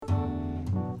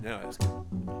Now ask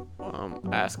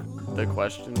it. Ask the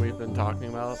question we've been talking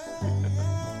about.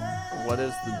 What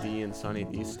does the D in Sunny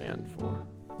D stand for?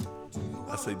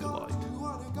 I say delight.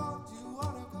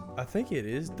 I think it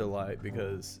is delight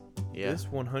because Yeah. this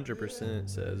 100%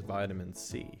 says vitamin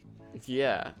C.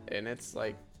 Yeah, and it's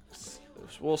like,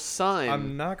 well, sun.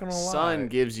 I'm not gonna lie. Sun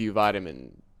gives you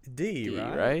vitamin D, D,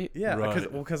 right? right? Yeah, Right.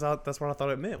 because that's what I thought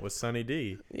it meant was Sunny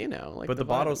D. You know, like But the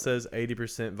bottle vitamin. says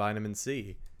 80% vitamin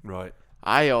C. Right.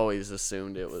 I always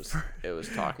assumed it was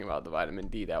talking about the vitamin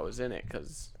D that was in it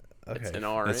because it's Okay. an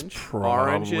orange. That's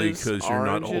probably because you're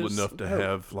not old Oranges- enough to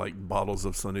have like bottles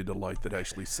of Sunny Delight that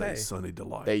actually say Hey. Sunny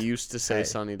Delight. They used to say Hey.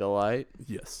 Sunny Delight.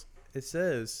 Yes. It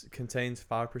says contains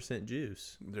 5%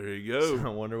 juice. There you go. So I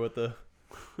wonder what the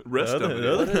Rest the of it.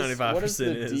 other- is. What does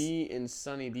 95% the is. D in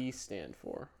Sunny D stand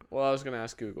for? Well, I was gonna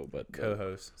ask Google, but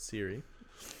co-host Siri.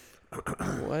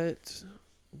 what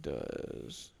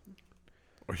does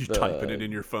Are you the typing it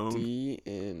in your phone? D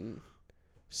in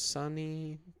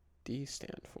Sunny D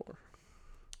stand for?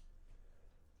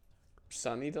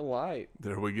 Sunny Delight.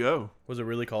 There we go. Was it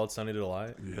really called Sunny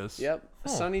Delight? Yes. Yep. Huh.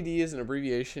 Sunny D is an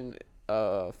abbreviation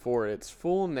for its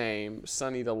full name,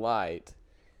 Sunny Delight.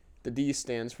 The D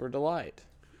stands for delight.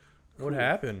 What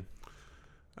happened?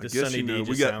 I Does guess Sunny you know D we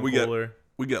just got sound we got cooler?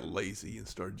 we got lazy and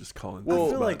started just calling. I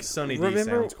things feel by like it. Sunny D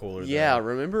sounds cooler. Yeah, though.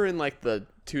 remember in like the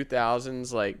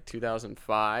 2000s, like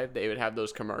 2005, they would have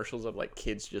those commercials of like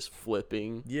kids just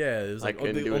flipping. Yeah, it was Like, like,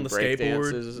 and on doing the break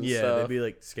skateboard. dances and Yeah, stuff. they'd be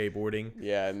like skateboarding.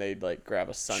 Yeah, and they'd like grab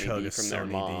a Sunny Chug D a from their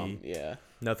Sunny mom. D. Yeah.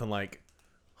 Nothing like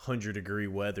 100-degree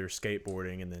weather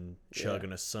skateboarding and then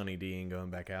chugging a Sunny D and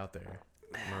going back out there.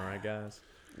 Am I right, guys?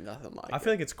 Nothing like I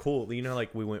feel like it's cool. You know,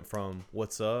 like we went from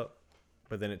what's up,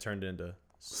 but then it turned into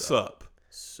Sup.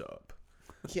 sup.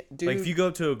 yeah, dude. Like if you go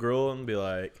up to a girl and be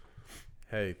like,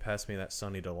 "Hey, pass me that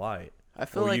Sunny Delight," I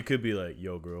feel or like you could be like,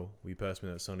 "Yo, girl, will you pass me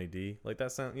that Sunny D?" Like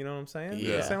that sound. You know what I'm saying?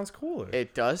 Yeah. That sounds cooler.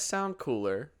 it does sound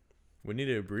cooler. We need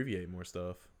to abbreviate more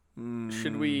stuff.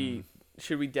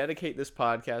 Should we dedicate this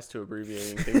podcast to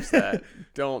abbreviating things that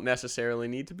don't necessarily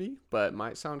need to be, but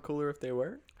might sound cooler if they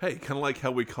were? Hey, kind of like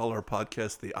how we call our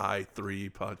podcast the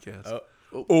I3 podcast.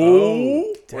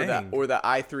 Oh, Or dang. the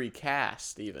I3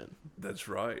 cast even. That's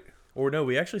right. Or no,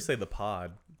 we actually say the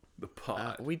pod. The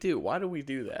pod. We do. Why do we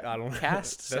do that? I don't know.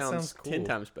 Cast That sounds sounds cool. 10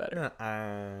 times better.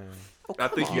 I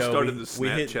think you Yo, started we- the we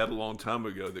hit- Snapchat a long time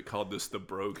ago that called this the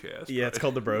Brocast. Yeah, it's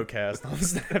called the Brocast on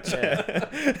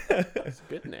Snapchat. It's a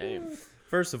good name.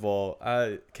 First of all,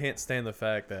 I can't stand the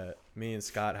fact that me and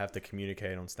Scott have to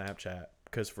communicate on Snapchat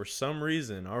because for some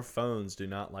reason our phones do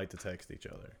not like to text each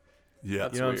other. Yeah.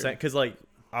 You know what I'm saying? Because like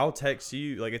I'll text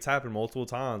you, like it's happened multiple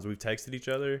times. We've texted each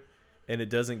other, and it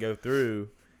doesn't go through.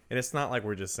 And it's not like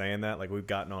we're just saying that. Like we've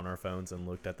gotten on our phones and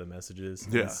looked at the messages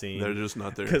Yeah, and seen. they're just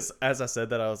not there. Because as I said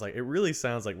that, I was like, it really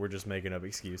sounds like we're just making up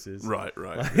excuses. Right,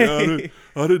 right. Like- Yeah,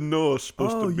 I didn't know I was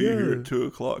supposed Oh, to be here yeah. at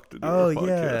 2:00 to do Oh our yeah,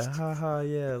 podcast. haha,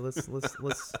 yeah. Let's.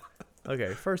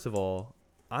 Okay, first of all,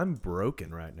 I'm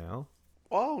broken right now,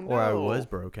 Oh, no. or I was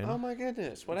broken. Oh, my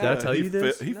goodness. What Did I happened? tell you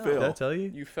this? He No. Did I fell. tell you?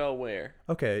 You fell where?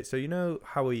 Okay, so you know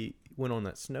how we went on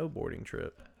that snowboarding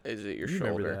trip? Is it your You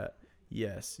shoulder? remember that?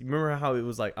 Yes. You remember how it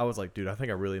was like? I was like, dude, I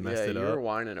think I really messed Yeah, it you up. were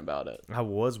whining about it. I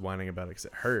was whining about it because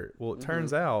it hurt. Well, it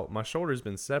turns out my shoulder's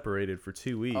been separated for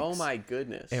 2 weeks. Oh, my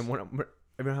goodness. And remember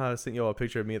how I sent you all a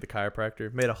picture of me at the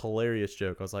chiropractor? Made a hilarious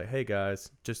joke. I was like, hey guys,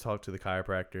 just talked to the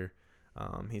chiropractor.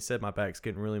 He said my back's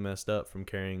getting really messed up from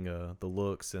carrying the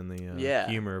looks and the Yeah.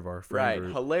 humor of our right. friend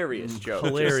group. Hilarious joke.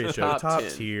 Hilarious joke. Top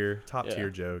 10. tier Yeah.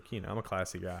 joke. You know, I'm a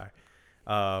classy guy.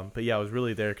 But yeah, I was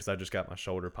really there because I just got my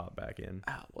shoulder popped back in.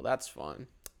 Oh, well, that's fun.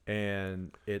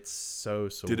 And it's so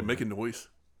sore. Did it make a noise?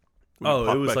 when Oh, it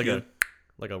popped was back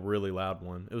like in? a really loud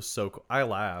one. It was so cool. I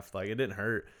laughed. Like, it didn't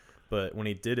hurt. But when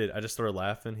he did it, I just started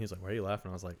laughing. He was like, why are you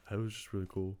laughing? I was like, it was just really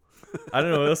cool. I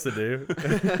didn't know what else to do.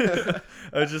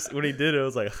 I was just, when he did it, I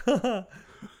was like,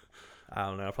 I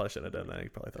don't know. I probably shouldn't have done that. He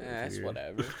probably thought it was That's weird.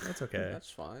 whatever. That's okay.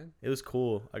 That's fine. It was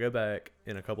cool. I go back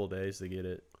in a couple of days to get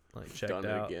it like checked Done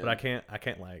it out. again. But I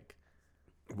can't like,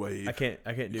 Wave. I can't do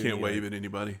You can't any, wave like- at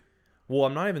anybody. Well,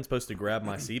 I'm not even supposed to grab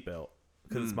my seatbelt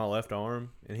because it's my left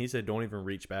arm. And he said, don't even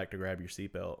reach back to grab your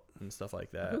seatbelt and stuff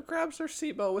like that. Who grabs their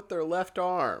seatbelt with their left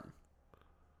arm?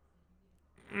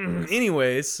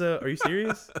 Anyways, so are you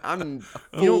serious? I'm You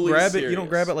don't fully grab it. You serious. don't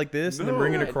grab it like this and then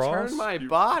bring it I across. turn my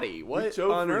body. What reach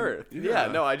on over. earth? Yeah.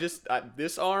 Yeah, no, I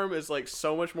this arm is like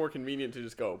so much more convenient to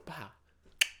just go. Bah.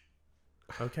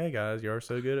 Okay, guys, you are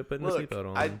so good at putting Look, the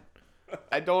seatbelt on.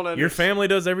 I don't understand. Your family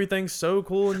does everything so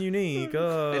cool and unique.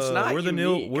 It's not we're the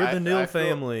unique. We're the Neal I feel-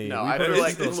 family. no, We I put feel these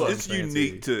like- little look, It's songs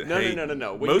unique fancy. to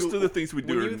No. When most you- of the things we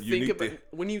do when are you think unique about to.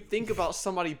 when you think about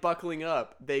somebody buckling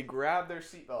up, they grab their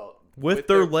seatbelt with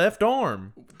their left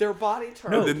arm. their body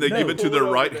turns. And then they give it to pull their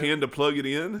over right there. hand to plug it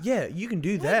in. Yeah, you can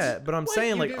do that, but I'm What?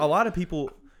 saying You like do- a lot of people,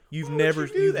 you've Why would never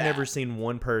you do you've that? never seen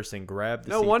one person grab the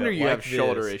No seatbelt wonder you like have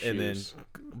shoulder this and then issues.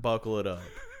 buckle it up.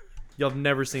 Y'all have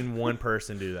never seen one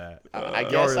person do that. I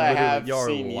Y'all guess are I literally- have y'all are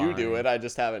seen you do lying. it. I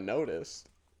just haven't noticed.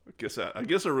 I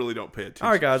guess I really don't pay attention.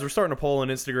 All right, guys, we're starting a poll on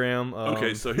Instagram.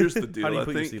 Okay, so here's the deal. how do you I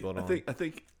put your think, seatbelt on? I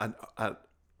think I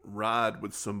ride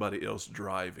with somebody else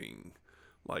driving.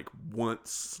 Like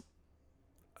once,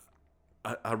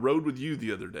 I rode with you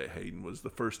the other day. Hayden was the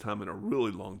first time in a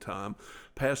really long time.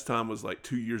 Past time was like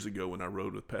 2 years ago when I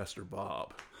rode with Pastor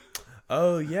Bob.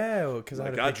 Oh yeah, because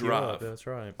Like, I I had to pick you up. drive. That's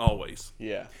right. Always.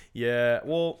 Yeah. Yeah,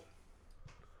 well,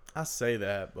 I say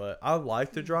that, but I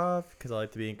like to drive because I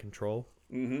like to be in control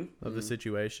of the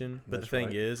situation. But the thing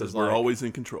is Because we're like, always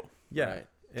in control. yeah, Right. and-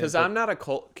 Because but- I'm not a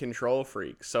control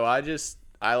freak, so I just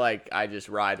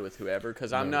ride with whoever.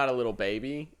 Because I'm not a little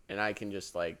baby, and I can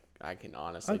just I can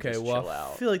honestly Okay, just well, chill I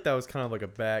out. feel like that was kind of like a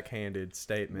backhanded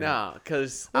statement. Nah,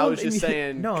 because Well, I was just and you-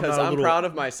 saying no, I'm because not a I'm little- proud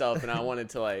of myself, and I wanted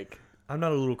to I'm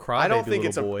not a little crybaby I don't think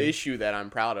it's little an boy. issue that I'm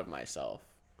proud of myself.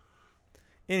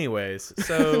 Anyways,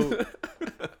 so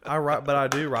I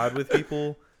do ride with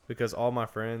people because all my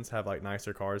friends have like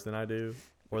nicer cars than I do,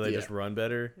 or they Yeah. just run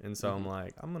better, and so Mm-hmm.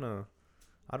 I'm like,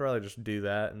 I'd rather just do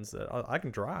that instead. I can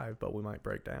drive, but we might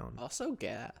break down. Also,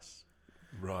 gas.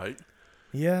 Right.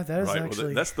 Yeah, that is Right. actually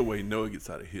Well, that's the way Noah gets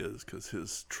out of his, because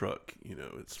his truck,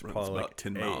 it's runs probably about like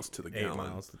 10 miles to the 8 gallon.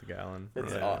 miles to the gallon.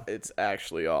 It's Yeah. it's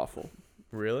actually awful.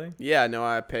 Really? Yeah, no,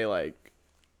 I pay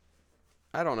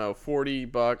I don't know,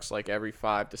 $40 like every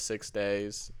 5 to 6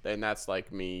 days, and that's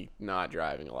like me not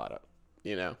driving a lot of,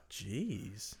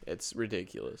 Jeez. it's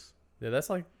ridiculous. Yeah, that's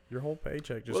like your whole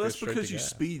paycheck just Well, goes that's straight because to you gas.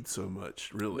 speed so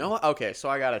much, really. No, okay, so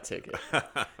I got a ticket.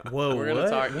 Whoa, We're gonna what?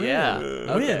 talk. When? Yeah. When?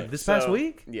 Okay, This past so-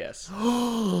 week? Yes.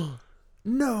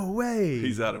 No way.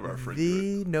 He's out of our friend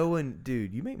The Noah,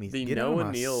 dude, you make me The get Noah out of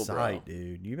my Neal, sight, bro.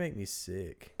 dude. You make me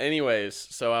sick. Anyways,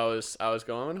 so I was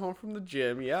going home from the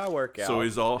gym. Yeah, I work out. So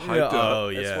he's all hyped Yeah, up. oh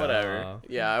It's yeah, whatever.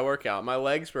 Yeah, I work out. My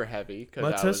legs were heavy because My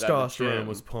I was at the testosterone gym.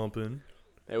 was pumping.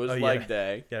 It was Oh, yeah. leg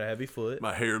day. Got a heavy foot.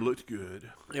 My hair looked good.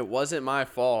 It wasn't my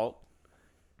fault,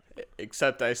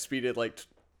 except I speeded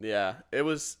it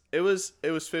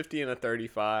was 50 and a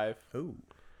 35. Ooh.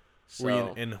 So Were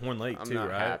you in Horn Lake I'm too, not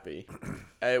right? happy.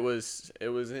 It was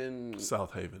in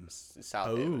South Haven. South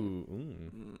Oh,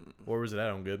 Haven. where was it at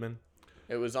on Goodman?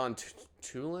 It was on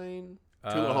Tulane.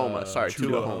 Tullahoma. Sorry,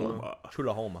 Tullahoma.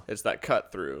 Tullahoma. It's that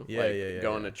cut through, Yeah, yeah,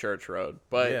 going to Church Road.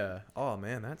 But Yeah. Oh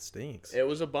man, that stinks. it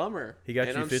was a bummer. He got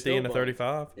And you I'm 50 still and a bummed.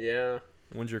 35. Yeah.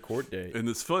 When's your court date? And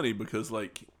it's funny because,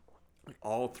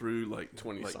 all through,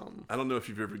 20-something. I don't know if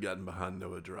you've ever gotten behind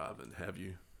Noah driving, have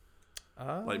you?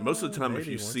 Most of the time, if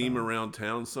maybe you one see him time. around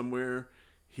town somewhere,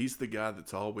 he's the guy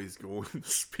that's always going the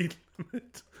speed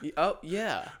limit. Oh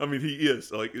yeah. I mean, he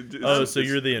is. Oh, so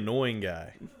you're the annoying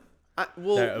guy. I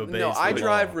That obeys no, I the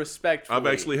drive law. respectfully. I've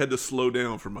actually had to slow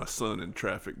down for my son in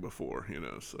traffic before,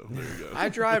 so there you go. I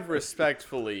drive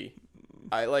respectfully.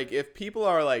 If people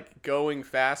are going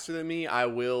faster than me, I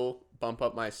will bump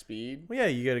up my speed. Well, yeah,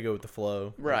 you got to go with the flow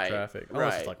of Right, traffic.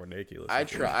 Unless it's right. ridiculous. I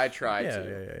try Yeah,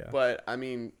 to. yeah. But I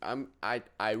mean,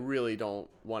 I really don't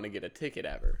want to get a ticket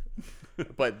ever.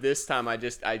 But this time I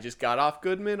just got off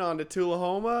Goodman onto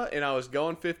Tullahoma, and I was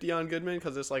going 50 on Goodman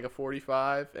because it's like a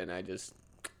 45, and I just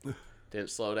didn't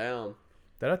slow down.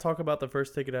 Did I talk about the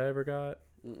first ticket I ever got?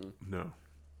 No.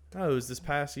 Oh, it was this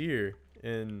past year,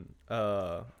 and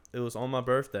it was on my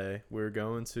birthday. We were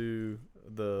going to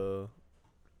the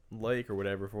lake or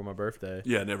whatever for my birthday.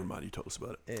 Yeah, never mind. You told us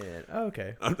about it. And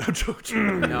okay, I'm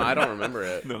joking. No, I don't remember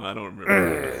it. No, I don't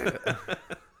remember.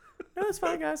 no, it's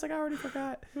fine, guys. Like I already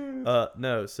forgot.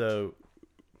 No, so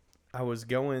I was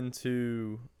going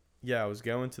to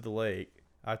the lake.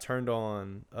 I turned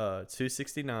on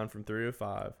 269 from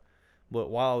 305. But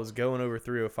while I was going over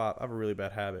 305, I have a really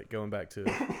bad habit going back to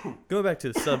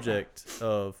the subject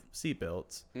of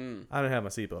seatbelts. I didn't have my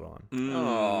seatbelt on.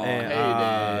 Oh, And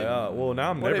Hayden. well,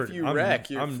 now I'm What never. if you I'm, wreck?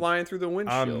 You're I'm, flying through the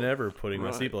windshield. I'm never putting my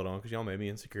Right. seatbelt on because y'all made me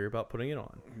insecure about putting it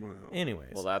on.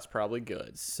 Anyways, Well, that's probably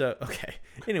good. so okay.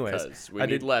 Anyways, Because we I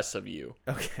need did. less of you.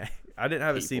 Okay, I didn't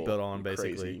have a People, seatbelt on you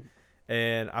basically, crazy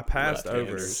and I passed over.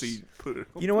 left-handers. See, put it-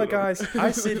 You know what, put it on. guys?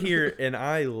 I sit here and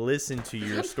I listen to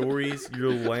your stories,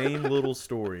 your lame little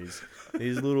stories.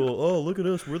 These little, oh, look at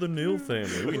us, we're the Neal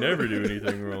family. We never do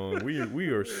anything wrong. We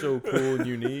are so cool and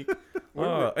unique.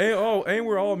 And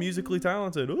we're all musically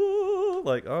talented. Ooh,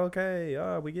 like,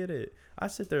 okay, we get it. I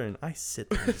sit there and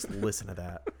just listen to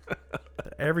that.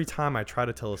 But every time I try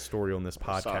to tell a story on this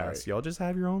podcast, y'all just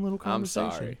have your own little conversation.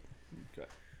 I'm sorry. Okay.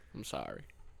 I'm sorry.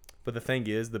 But the thing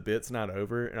is, the bit's not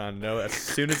over, and I know as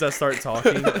soon as I start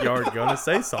talking, y'all are gonna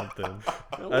say something.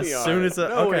 No, As we soon aren't. as I-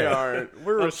 no, we okay. aren't.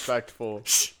 We're respectful.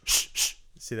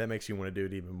 See, that makes you want to do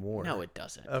it even more. No, it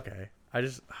doesn't. Okay.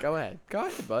 Go ahead,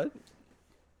 bud.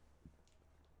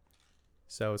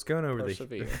 So I was going over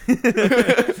Persevere.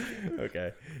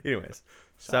 Okay. Anyways,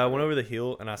 so I went over the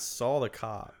hill and I saw the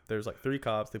cop. There's like 3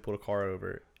 cops. They pulled a car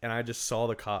over, and I just saw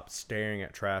the cop staring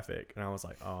at traffic, and I was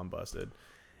like, "Oh, I'm busted."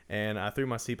 And I threw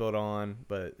my seatbelt on,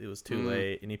 but it was too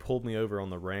late, and he pulled me over on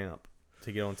the ramp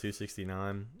to get on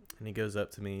 269, and he goes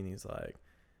up to me and he's like,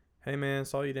 "Hey man,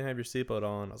 saw you didn't have your seatbelt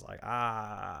on." I was like,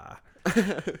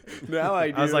 Now I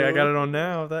do. I was like, I got it on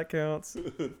now, if that counts.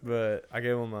 But I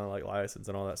gave him my like license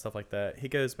and all that stuff like that. He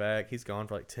goes back. He's gone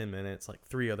for like 10 minutes. Like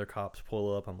 3 other cops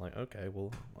pull up. I'm like, okay,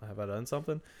 well, have I done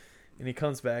something? And he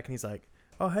comes back and he's like,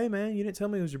 "Oh, hey man, you didn't tell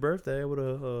me it was your birthday. I would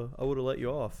have let you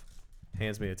off."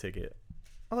 Hands me a ticket.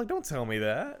 I was like, "Don't tell me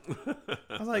that."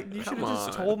 I was like, "You should have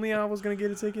just told me I was gonna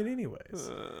get a ticket anyways."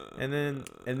 And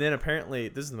then apparently,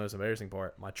 this is the most embarrassing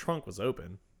part. My trunk was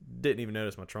open. Didn't even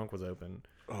notice my trunk was open.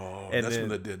 Oh, And that's then- when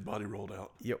the dead body rolled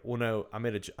out. Yeah, well, no, I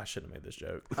shouldn't have made this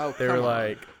joke. Oh, They come were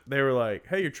on. like,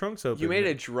 "Hey, your trunk's open." You made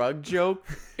a drug joke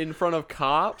in front of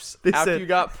cops They after said- you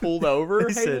got pulled over?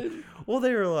 They said, Hayden? well,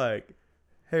 they were like,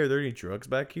 "Hey, are there any drugs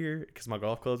back here?" Because my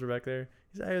golf clubs were back there.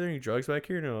 He said, "Hey, are there any drugs back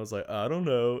here?" And I was like, "I don't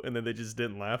know." And then they just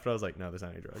didn't laugh. And I was like, "No, there's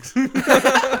not any drugs."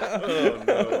 Oh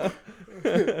no.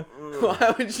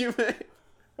 Why would you make...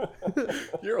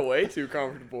 You're way too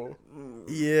comfortable.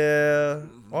 Yeah.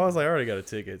 Well, I was like, I already got a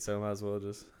ticket, so I might as well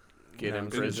just Get in Yeah,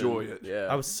 prison. enjoy it. Yeah.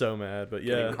 I was so mad, but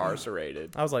Get yeah.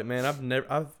 incarcerated. I was like, man,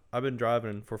 I've been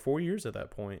driving for 4 years at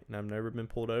that point, and I've never been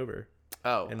pulled over.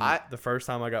 Oh, And the first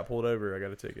time I got pulled over, I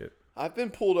got a ticket. I've been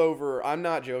pulled over, I'm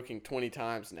not joking, 20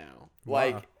 times now. Wow.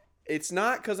 Like, it's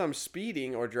not because I'm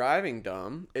speeding or driving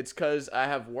dumb. It's because I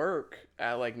have work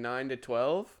at like 9 to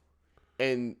 12.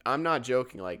 And I'm not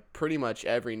joking. Like, pretty much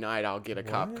every night I'll get a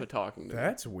cop What? talking to me.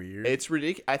 That's weird. It's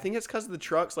ridiculous. I think it's because the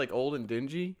truck's like old and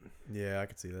dingy. Yeah, I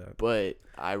could see that. But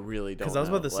I really don't know. Because I was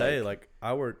about to say, like,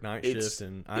 I work night it's- shift,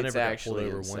 and I it's never got pulled actually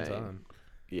over one insane. time.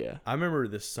 Yeah. I remember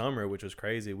this summer, which was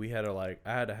crazy. We had I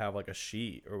had to have like a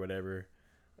sheet or whatever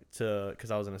because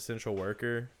I was an essential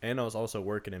worker, and I was also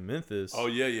working in Memphis. Oh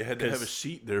yeah, you had to have a 'Cause-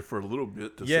 sheet there for a little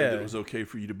bit to say Yeah. that it was okay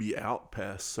for you to be out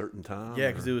past certain time.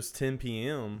 Yeah, because it was 10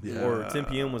 p.m. or 10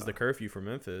 p.m. was the curfew for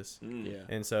Memphis. Yeah.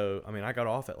 And so, I mean, I got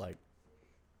off at like,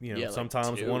 Yeah, like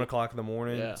sometimes 2. 1 o'clock in the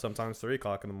morning, Yeah. sometimes 3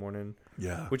 o'clock in the morning,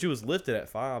 yeah. which it was lifted at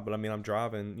 5. But I mean, I'm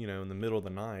driving, in the middle of the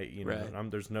night, Right. and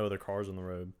there's no other cars on the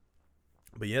road.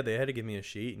 But yeah, they had to give me a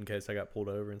sheet in case I got pulled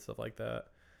over and stuff like that.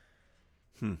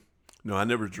 No, I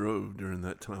never drove during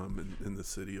that time in the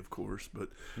city, of course, but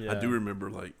Yeah. I do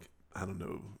remember, like, I don't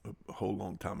know, a whole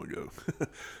long time ago,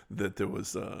 that there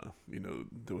was,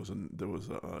 there was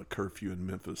a curfew in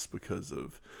Memphis because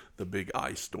of the big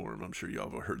ice storm. I'm sure y'all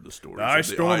have heard the story. The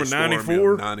ice storm in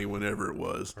 94? 90, whenever it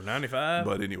was. Or 95.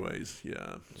 But anyways,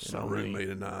 yeah, So my many. roommate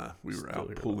and I, we were Still out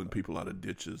hear pulling about people out of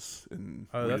ditches, and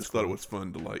Oh, we that's just thought it cool. was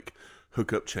fun to like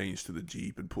hook up chains to the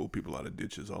Jeep and pull people out of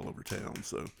ditches all over town.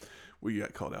 So we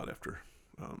got caught out after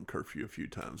curfew a few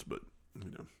times, but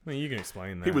I mean, you can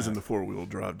explain that. he was in the 4-wheel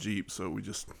drive Jeep, so we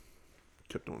just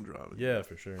kept on driving. Yeah,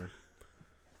 for sure.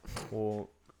 Well,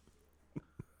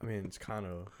 I mean, it's kind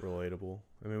of relatable.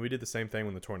 I mean, we did the same thing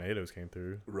when the tornadoes came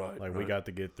through. Right. Like, we got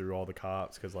to get through all the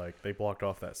cops because, like, they blocked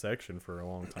off that section for a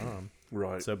long time.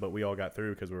 right. So, but we all got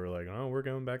through because we were like, oh, we're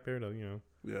going back there to,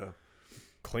 Yeah.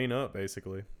 clean up,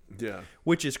 basically. Yeah.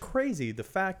 Which is crazy. The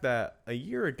fact that a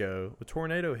year ago, a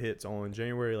tornado hits on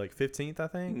January, like, 15th, I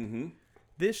think. Mm-hmm.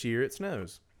 This year, it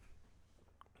snows.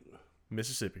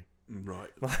 Mississippi. Right.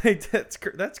 Like,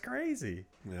 that's crazy.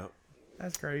 Yeah.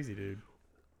 That's crazy, dude.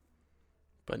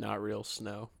 But not real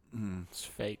snow. Mm. It's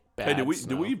fake bad Hey,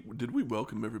 snow. did we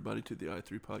welcome everybody to the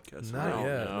I3 podcast? Not don't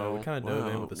yet. No, we know. kind of dove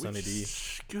in Wow, with the Sunny D.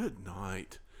 Good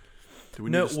night. Do we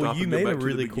No, need to stop well, you and go made a back to the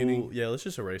really beginning? cool. Yeah, let's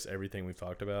just erase everything we've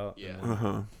talked about. Yeah.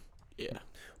 Uh-huh. Yeah.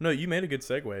 No, you made a good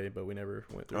segue, but we never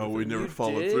went through. Oh, with we it. never You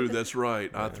followed did? through. That's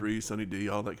right. I3, Sunny D,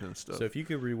 all that kind of stuff. So if you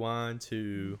could rewind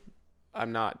to.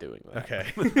 I'm not doing that. Okay.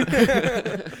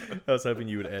 I was hoping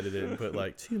you would edit it and put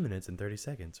like 2 minutes and 30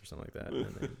 seconds or something like that.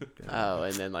 And then, Oh,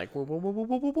 and then like and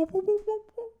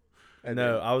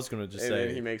no, then, I was gonna just and then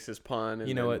say. he makes his pun. And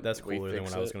You know then what? That's we cooler than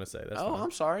fix what I was it. gonna say. That's Oh, fine.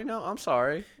 I'm sorry. No, I'm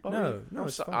sorry. No,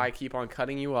 it's fine. I keep on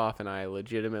cutting you off, and I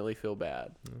legitimately feel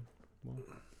bad.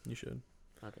 You should.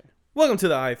 Okay. Welcome to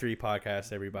the I3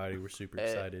 podcast, everybody. We're super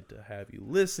excited to have you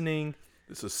listening.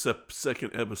 It's a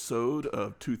second episode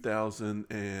of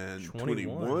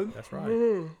 2021. That's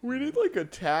right. We need like a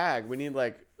tag. We need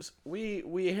like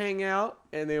we hang out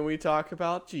and then we talk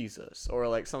about Jesus or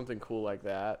like something cool like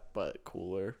that, but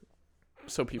cooler,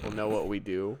 so people know what we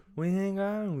do. We hang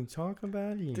out and we talk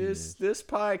about you. This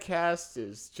podcast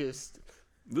is just.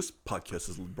 This podcast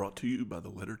is brought to you by the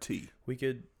letter T. We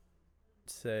could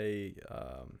say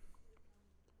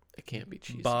It can't be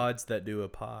cheesy. bods that do a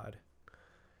pod.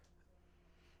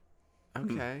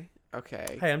 Okay.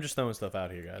 Okay. Hey, I'm just throwing stuff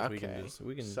out here, guys. Okay.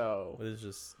 We can. So. This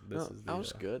is No, the, that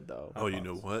was good though. Oh, you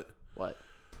know what? What?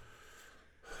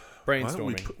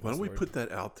 brainstorming. Why don't we put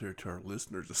that out there to our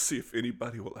listeners to see if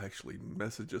anybody will actually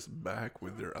message us back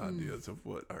with their ideas of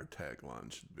what our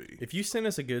tagline should be? If you send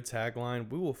us a good tagline,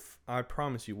 we will. I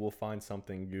promise you, we'll find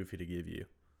something goofy to give you.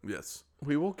 Yes.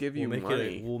 We will give you We'll make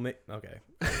money. it. We'll make. Okay.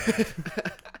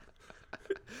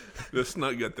 Let's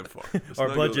not get that far. Let's Our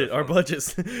not go budget. that Our far.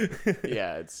 budgets.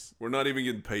 Yeah, it's. We're not even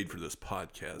getting paid for this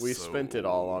podcast. We so, spent it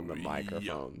all on the yeah.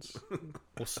 microphones.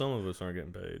 Well, some of us aren't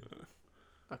getting paid.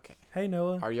 Okay. Hey,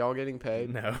 Noah. Are y'all getting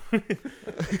paid? No.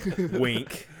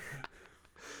 Wink.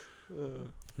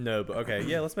 No, but okay.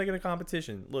 Yeah, let's make it a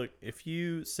competition. Look, if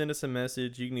you send us a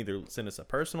message, you can either send us a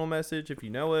personal message if you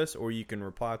know us, or you can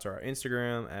reply to our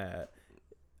Instagram at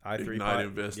i3 Ignite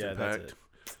Invest yeah, Impact. That's it.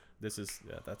 This is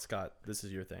that's Scott. This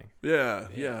is your thing.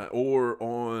 Yeah. Or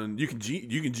on you can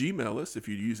Gmail us if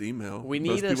you use email. We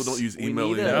Most need people a don't use we email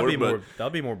need a- anymore, That'll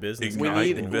be more business. We Ignite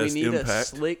need Invest a Impact.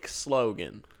 slick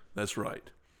slogan, that's right.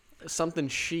 something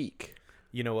chic.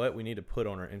 You know what? We need to put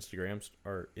on our Instagram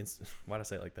why'd I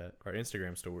say it like that? Our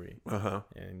Instagram story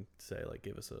and say like,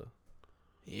 give us a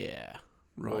Yeah,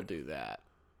 Right. we'll do that.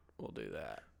 We'll do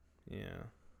that. yeah.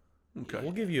 Okay.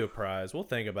 We'll give you a prize. We'll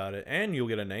think about it, and you'll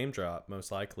get a name drop most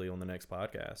likely on the next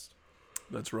podcast,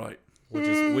 That's right.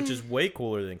 which is way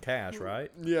cooler than cash,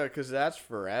 right? Yeah, because that's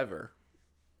forever.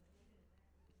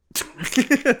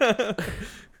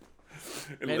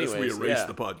 Unless we Anyways, erase yeah.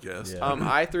 the podcast.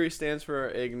 Yeah. I3 stands for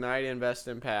Ignite Invest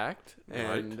Impact,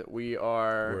 and Right. we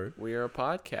are a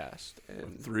podcast,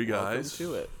 and Three welcome guys.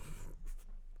 to it.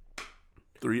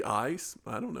 3 eyes.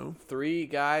 I don't know. 3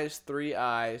 guys, 3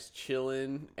 eyes,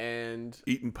 chilling and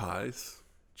Eating pies.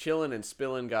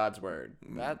 spilling God's word.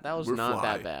 That was We're not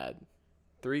fly. that bad.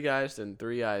 3 guys and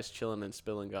 3 eyes chilling and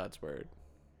spilling God's word.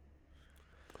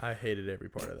 I hated every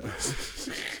part of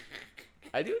that.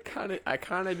 I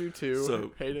kind of do too.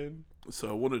 So- Hayden. So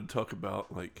I wanted to talk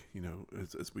about, like,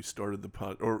 as we started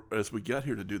the or as we got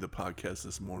here to do the podcast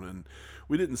this morning,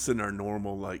 we didn't send our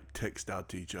normal like text out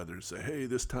to each other and say, "Hey,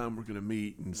 this time we're going to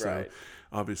meet." And so Right.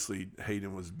 obviously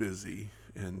Hayden was busy,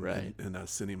 and Right. and I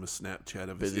sent him a Snapchat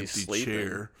of Busy his empty sleeping.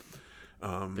 chair.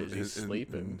 Busy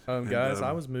sleeping. Guys,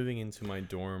 I was moving into my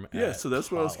dorm. Yeah, at so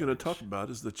that's what I was going to college. talk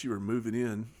about, is that you were moving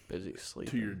in Busy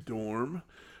sleeping. to your dorm.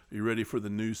 Are you ready for the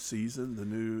new season,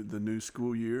 the new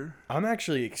school year? I'm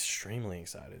actually extremely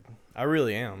excited. I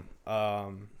really am.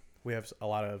 We have a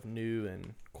lot of new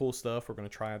and cool stuff we're going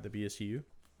to try at the BSU.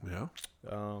 Yeah.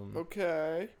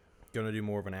 Okay. Going to do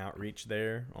more of an outreach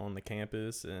there on the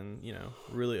campus, and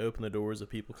really open the doors of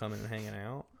people coming and hanging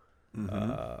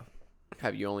out.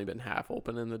 Have you only been half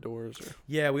opening the doors? Or?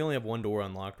 Yeah, we only have one door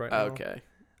unlocked right now. Okay.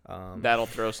 That'll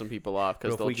throw some people off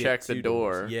because But if we they'll get check the 2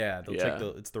 door. doors- Yeah, they'll Yeah. check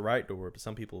it's the right door, but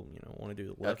some people want to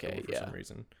do the left Okay, door for yeah. some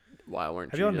reason. Why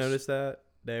weren't Have you y'all just- noticed that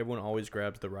everyone always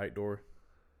grabs the right door?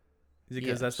 Is it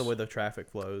because that's the Yes. way the traffic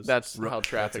flows? That's Right. how That's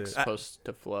traffic's it. supposed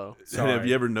to flow. Have Sorry.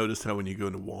 you ever noticed how when you go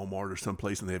into Walmart or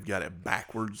someplace and they've got it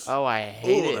backwards? Oh, I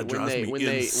hate that it when drives they me when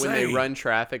they insane. run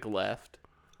traffic left.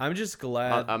 I'm just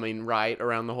glad. I mean, right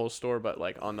around the whole store, but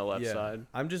like on the left yeah, side.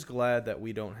 I'm just glad that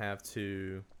we don't have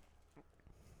to.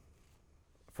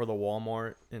 For the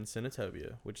Walmart in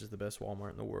Senatobia, which is the best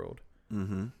Walmart in the world.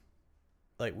 Mm-hmm.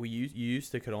 Like you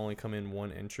used to could only come in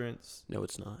one entrance. No,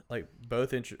 it's not. Like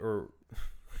both or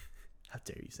how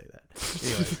dare you say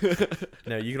that? Anyway,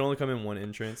 no, you could only come in one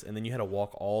entrance, and then you had to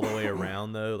walk all the way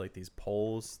around though, like these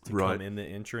poles to Right. come in the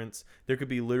entrance. There could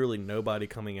be literally nobody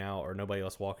coming out or nobody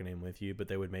else walking in with you, but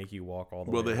they would make you walk all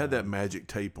the way. Well, they had that around. magic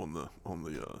tape on the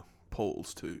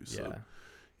poles too. So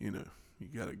Yeah. you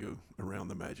got to go around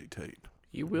the magic tape.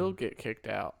 You will get kicked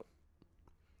out.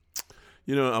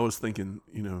 I was thinking,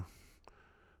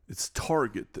 it's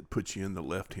Target that puts you in the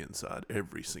left-hand side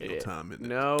every single time, isn't it?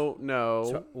 No.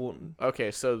 So- well,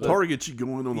 Okay, so the Target, you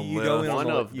go in on the You left. go in on one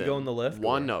the- of them. you go in the left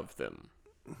One door. of them.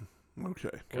 Okay.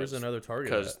 where's another Target?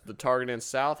 Because At? the Target in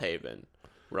South Haven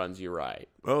runs you right.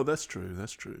 Oh, that's true.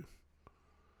 That's true.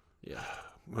 Yeah.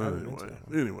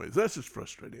 Anyways, that's just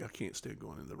frustrating. I can't stand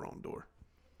going in the wrong door.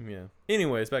 Yeah.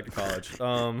 Anyways, back to college.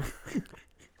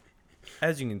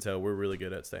 As you can tell, we're really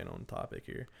good at staying on topic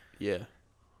here. Yeah.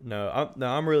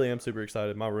 I'm really super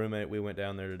excited. My roommate, we went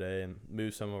down there today and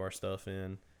moved some of our stuff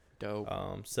in. Dope.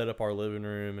 Set up our living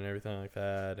room and everything like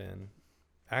that. And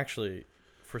actually,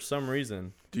 for some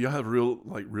reason, do y'all have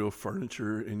real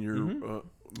furniture in your?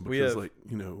 Because we have,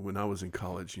 when I was in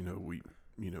college, we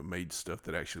made stuff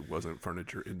that actually wasn't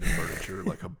furniture into furniture,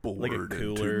 like a board like a and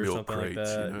cooler two or milk something crates. like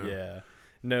that. Yeah.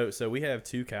 No, so we have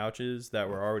 2 couches that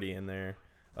were already in there,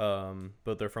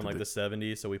 but they're from the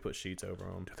 70s, so we put sheets over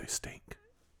them. Do they stink?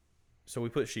 So we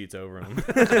put sheets over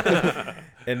them.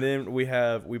 And then we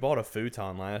bought a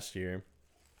futon last year.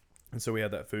 And so we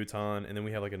had that futon, and then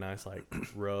we have like a nice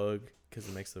rug because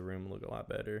it makes the room look a lot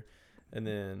better. And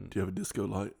then do you have a disco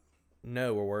light?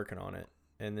 No, we're working on it.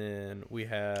 And then we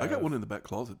have I got one in the back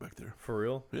closet back there. For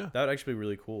real? Yeah. That would actually be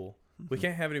really cool. We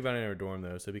can't have anybody in our dorm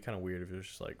though, so it'd be kind of weird if it was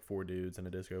just like 4 dudes and a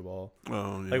disco ball.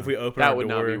 Oh yeah. Like if we open That our would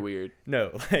door, not be weird.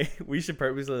 No, we should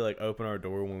purposely open our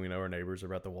door when we know our neighbors are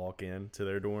about to walk in to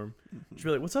their dorm. Just be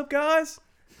like, "What's up, guys?"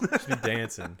 Just be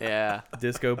dancing. Yeah.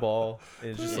 Disco ball.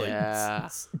 And it's just Yeah.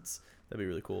 that'd be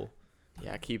really cool.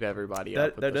 Yeah, keep everybody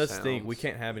up. That does stink. We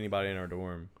can't have anybody in our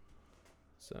dorm.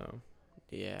 So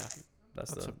yeah,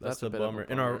 that's a the bit of a bummer.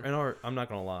 bummer. In our I'm not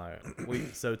gonna lie.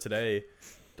 So today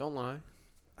don't lie.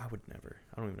 I would never.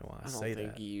 I don't even know why I don't say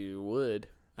think that. you would.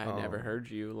 I never heard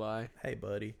you lie. Hey,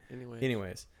 buddy.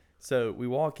 Anyways, so we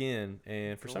walk in,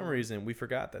 and for some reason, we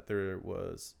forgot that there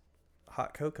was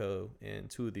hot cocoa in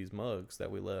 2 of these mugs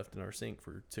that we left in our sink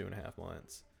for 2.5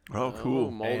 months. Oh, cool.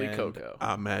 Moldy And cocoa.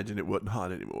 I imagine it wasn't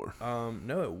hot anymore.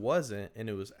 No, it wasn't, and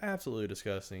it was absolutely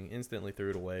disgusting. Instantly threw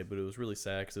it away, but it was really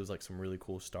sad because it was some really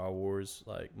cool Star Wars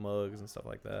mugs and stuff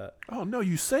like that. Oh no,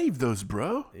 you saved those,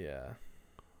 bro. Yeah.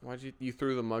 Why'd you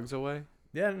threw the mugs away?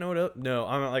 Yeah, no,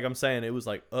 I'm saying it was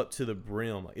up to the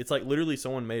brim. It's literally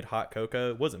someone made hot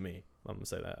cocoa. It wasn't me. I'm gonna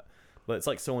say that, but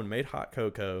it's someone made hot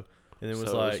cocoa and then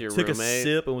was So it was your took roommate? a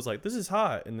sip and was like, "This is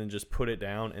hot," and then just put it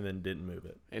down and then didn't move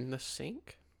it. In the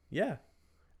sink? Yeah,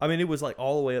 I mean it was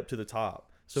all the way up to the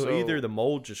top. So either the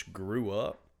mold just grew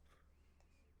up.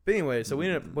 But anyway, so we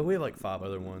ended up, but we had 5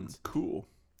 other ones. Cool.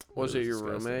 Was it your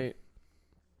disgusting. roommate?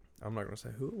 I'm not gonna say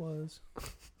who it was,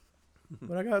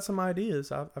 but I got some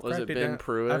ideas. I've Was cracked it it Ben down.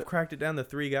 Pruitt? I've cracked it down to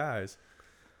 3 guys.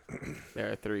 There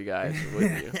are 3 guys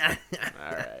with you.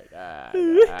 All right.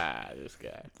 This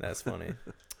guy. That's funny.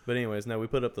 But anyways, no, we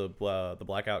put up the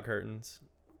blackout curtains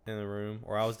in the room,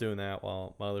 or I was doing that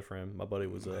while my other friend, my buddy,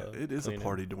 was It is cleaning. a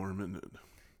party dorm, isn't it?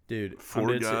 Dude.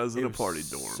 4 guys in it a was party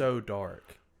dorm. So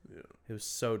dark. Yeah. It was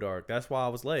so dark. That's why I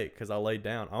was late, because I laid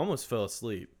down. I almost fell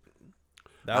asleep.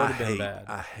 That would have been bad.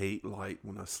 I hate light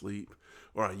when I sleep,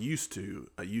 or I used to.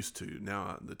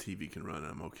 Now the TV can run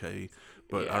and I'm okay.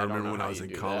 But Yeah, I I don't remember know when how I was you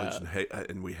in do college that.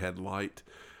 and we had light.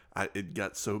 It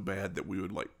got so bad that we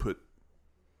would put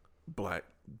black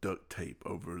duct tape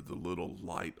over the little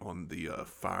light on the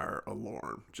fire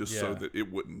alarm just so Yeah. that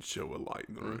it wouldn't show a light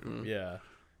in the room. Yeah.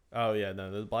 Oh, yeah.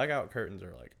 No, the blackout curtains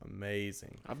are,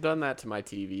 amazing. I've done that to my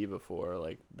TV before,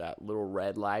 that little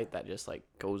red light that just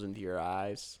goes into your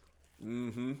eyes.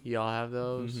 Mm-hmm. Y'all have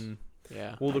those? Mhm.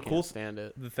 Yeah. Well, I the can't cool stand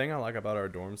it. The thing I like about our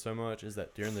dorm so much is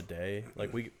that during the day,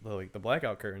 the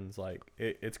blackout curtains,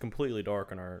 it's completely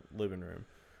dark in our living room,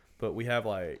 but we have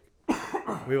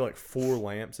 4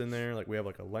 lamps in there. We have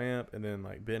a lamp, and then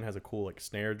Ben has a cool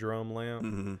snare drum lamp,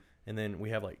 Mm-hmm. and then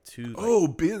we have 2. Oh,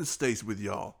 Ben stays with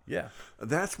y'all. Yeah.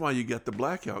 That's why you got the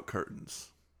blackout curtains.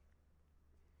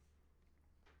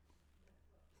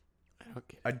 I don't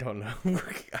get it. I don't know.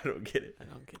 I don't get it. I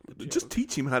don't get the joke. Just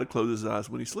teach him how to close his eyes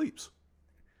when he sleeps.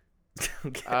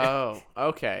 Okay. Oh,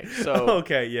 okay. So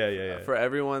Okay. Yeah. for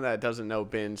everyone that doesn't know,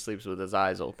 Ben sleeps with his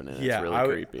eyes open, and Yeah. it's really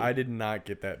creepy. I did not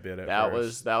get that bit at that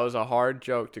first, was a hard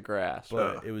joke to grasp.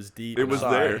 but it was deep. It and was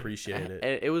I there. appreciate it.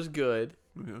 And it was good.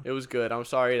 Yeah. It was good. I'm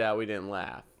sorry that we didn't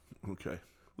laugh. Okay.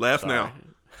 Laugh Sorry. now.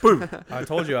 Boom. I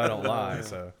told you I don't lie.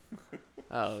 So.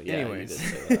 Oh yeah. Anyways.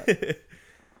 You did say that.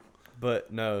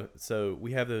 But no, so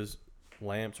we have those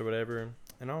lamps or whatever,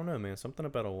 and I don't know, man, something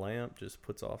about a lamp just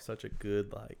puts off such a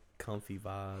good comfy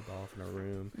vibe off in a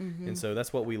room. And so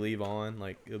that's what we leave on.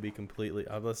 It'll be completely,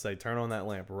 let's say, turn on that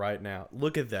lamp right now.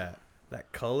 Look at that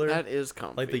color. That is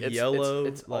comfy. The It's- yellow,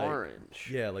 It's orange.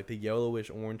 Yeah, the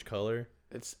yellowish orange color.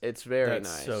 It's very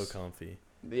That's nice. so comfy.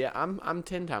 Yeah, I'm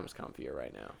 10 times comfier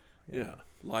right now. Yeah.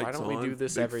 Lights don't we on, do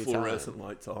this big every time? fluorescent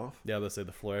lights off. Yeah, let's say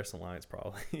the fluorescent lights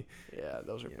probably. Yeah,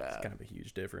 those are It's bad. kind of a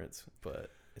huge difference, but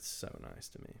it's so nice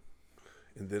to me.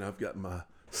 And then I've got my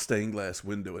stained glass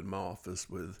window in my office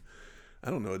with, I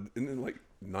don't know, and then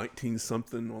 19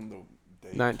 something on the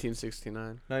date. 1969.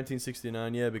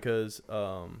 1969, yeah, because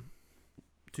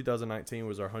 2019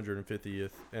 was our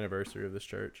 150th anniversary of this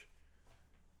church.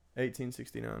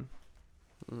 1869.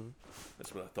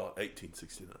 That's what I thought.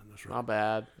 1869. That's right. Not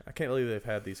bad. I can't believe they've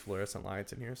had these fluorescent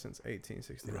lights in here since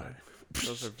 1869. Right.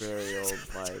 Those are very old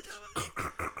lights.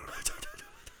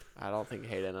 I don't think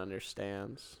Hayden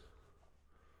understands.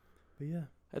 But yeah.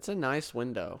 It's a nice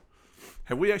window.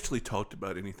 Have we actually talked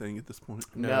about anything at this point?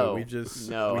 No. we just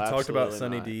No, we talked about absolutely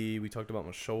Sunny not. D. We talked about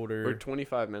my shoulder. We're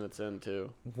 25 minutes in,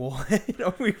 too. What?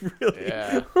 Are we really?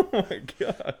 Yeah. Oh my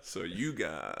god. So you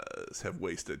guys have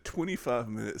wasted 25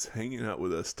 minutes hanging out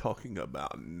with us talking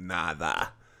about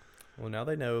nada. Well, now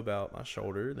they know about my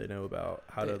shoulder. They know about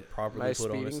how to properly My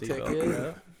put on a speeding seatbelt. ticket.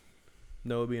 Yeah.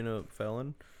 Noah being a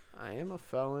felon. I am a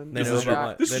felon. They This know is your, about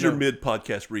my- this they is your know-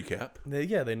 mid-podcast recap.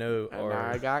 They know. And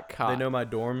I got caught. They know my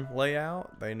dorm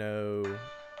layout. They know.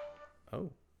 Oh.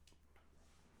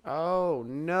 Oh,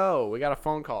 no. We got a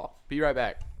phone call. Be right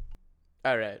back.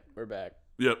 All right. We're back.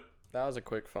 Yep. That was a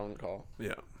quick phone call.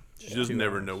 Yeah. You just 2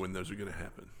 never hours. know when those are going to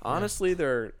happen. Honestly,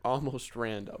 they're almost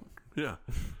random. Yeah.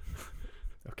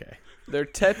 Okay. They're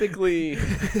typically...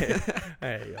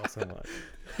 Hey, y'all so much.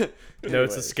 No,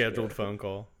 it's a Anyways, scheduled phone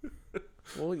call.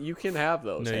 Well, you can have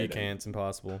those. No, you Hayden. can't. It's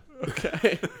impossible.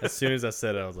 Okay. As soon as I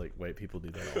said it, I was like, wait, people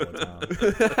do that all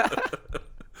the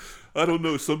time. I don't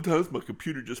know. Sometimes my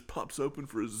computer just pops open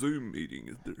for a Zoom meeting.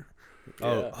 Is there?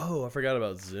 Yeah. Oh, I forgot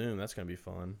about Zoom. That's going to be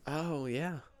fun. Oh,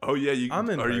 yeah. Oh yeah. I'm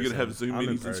in Are you going to person. have Zoom I'm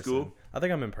meetings in person. school I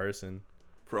think I'm in person.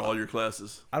 for all your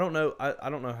classes? I don't know. I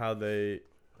don't know how the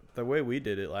way we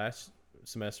did it last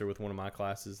semester with one of my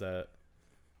classes that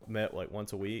met like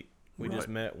once a week. We just Right.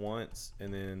 met once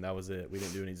and then that was it. We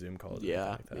didn't do any Zoom calls. or Yeah,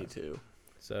 anything like me that. too.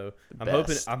 So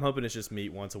Best. I'm hoping it's just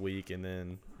meet once a week and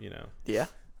then Yeah.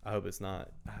 I hope it's not.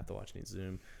 I have to watch any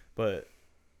Zoom. But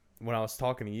when I was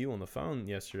talking to you on the phone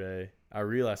yesterday, I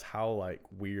realized how like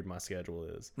weird my schedule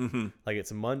is. Mm-hmm. Like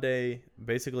it's a Monday.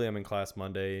 Basically, I'm in class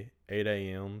Monday, 8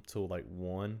 a.m. till like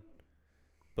 1.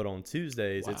 But on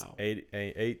Tuesdays, it's Wow. 8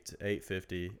 to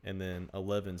 8:50, and then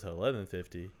 11 to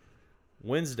 11:50.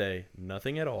 Wednesday,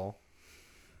 nothing at all.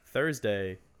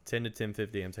 Thursday, 10 to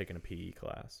 10:50. I'm taking a PE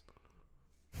class.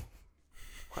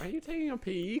 Why are you taking a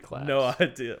PE class? No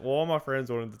idea. Well, all my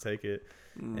friends wanted to take it,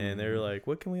 and they were like,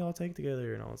 "What can we all take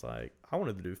together?" And I was like, "I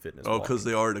wanted to do fitness." Oh, because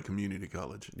walking." they are at a community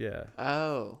college. Yeah,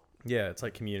 Oh. yeah, it's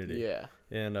like community. Yeah.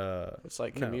 And It's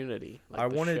like No. Community. Like I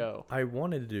the wanted show. I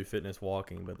wanted to do fitness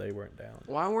walking, but they weren't down.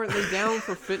 Why weren't they down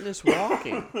for fitness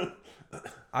walking?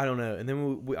 I don't know. And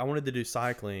then I wanted to do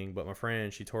cycling, but my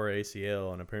friend, she tore her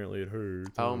ACL, and apparently it hurt.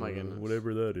 Oh, my goodness.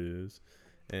 Whatever that is.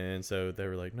 And so they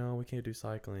were like, "No, we can't do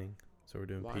cycling." So we're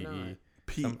doing Why PE. not?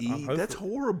 PE. I'm That's hopeful-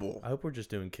 horrible. I hope we're just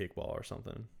doing kickball or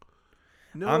something.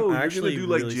 No, I'm you're actually gonna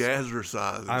do like really-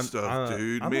 jazzercise and stuff,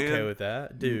 dude. I'm man, okay with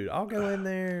that, dude. I'll go in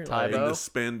there. Tybo? in the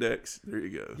spandex. There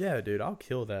you go. Yeah, dude, I'll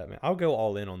kill that, man. I'll go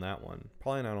all in on that one.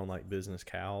 Probably not on like business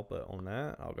Cal, but on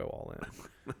that, I'll go all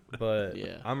in. But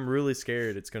Yeah. I'm really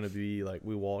scared it's gonna be like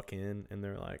we walk in and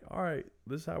they're like, "All right,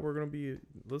 this is how we're gonna be.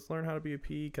 Let's learn how to be a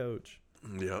PE coach."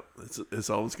 Yep, it's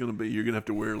all it's gonna be. You're gonna have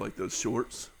to wear like those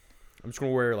shorts. I'm just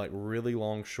gonna wear like really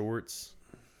long shorts.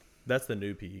 That's the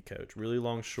new PE coach. Really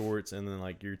long shorts and then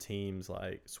like your team's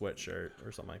like sweatshirt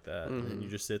or something like that. And then you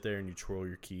just sit there and you twirl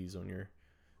your keys on your,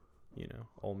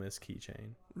 Ole Miss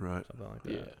keychain, Right. something like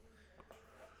that. Yeah.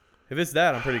 If it's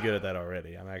that, I'm pretty good at that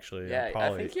already. I'm actually Yeah,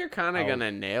 probably, I think you're kind of I'll- going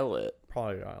to nail it,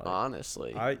 probably like,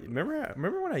 honestly. I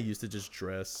remember when I used to just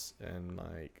dress in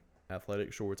like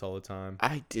athletic shorts all the time.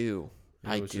 I do.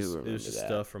 And I it was do just, remember it was just that.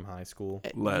 stuff from high school.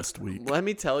 Last week. Let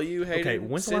me tell you, Hayden. Okay,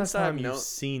 when's the last since I've time you've known-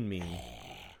 seen me?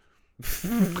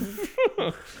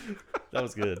 That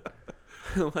was good.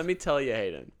 Let me tell you,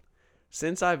 Hayden.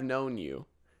 Since I've known you,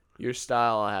 your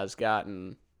style has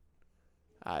gotten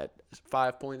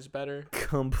 5 points better.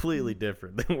 Completely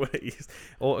different than what it used.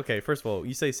 Well, okay, first of all,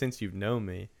 you say since you've known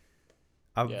me.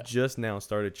 I've Yeah. just now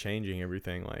started changing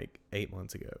everything like 8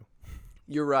 months ago.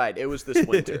 You're right. It was this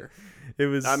winter. It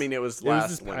was. I mean, it was it was last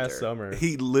this winter. past summer.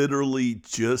 He literally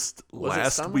just Was it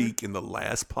last summer? week in the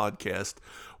last podcast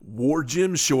wore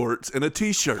gym shorts and a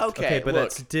t-shirt. Okay, but look,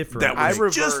 that's different. That I was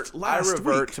revert. just last I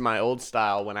revert week. to my old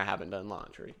style when I haven't done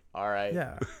laundry. All right.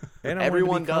 Yeah, and I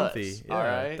Everyone wanted to be comfy. does, Yeah, all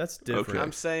right? that's different. Okay.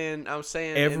 I'm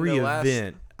saying. Every in the last,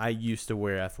 event, I used to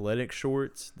wear athletic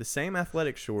shorts, the same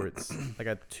athletic shorts. I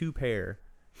got 2 pair,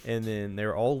 and then they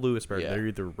were all Lewisburg. Yeah. They're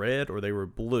either red or they were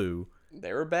blue.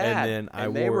 they were bad. And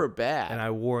then they wore, were bad. And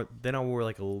I wore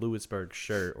like a Lewisburg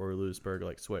shirt or a Lewisburg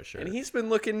like sweatshirt. And he's been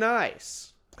looking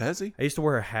nice. Has he? I used to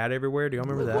wear a hat everywhere. Do y'all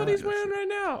remember Look that? what he's wearing right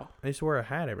now. I used to wear a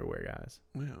hat everywhere, guys.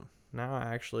 Yeah. Now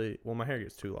I actually, well, my hair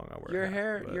gets too long. I wear Your a hat,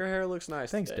 hair, but- your hair looks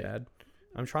nice. Thanks, today. Dad.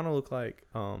 I'm trying to look like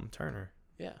Turner.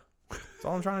 Yeah. That's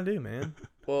all I'm trying to do, man.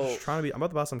 Well, Just trying to be. I'm about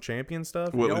to buy some champion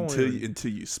stuff. Well, Y'all won't until even-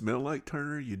 until you smell like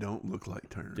Turner, you don't look like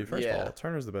Turner. Dude, first Yeah. of all,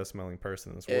 Turner's the best smelling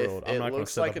person in this if world. it I'm not going to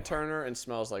looks set like the a Turner and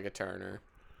smells like a Turner,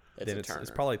 it's then a it's, Turner.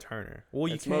 it's probably Turner. Well,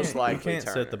 you It's can't, most likely you can't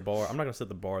set the Turner. bar. I'm not going to set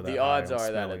the bar that The high odds on are that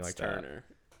smelling it's like that. Turner.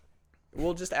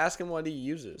 We'll just ask him what he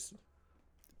uses.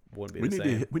 Wouldn't be We the need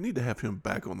same. to we need to have him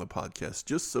back on the podcast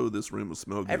just so this room will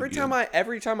smell good. Every again.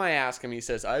 time I ask him, he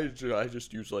says, I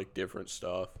just use like different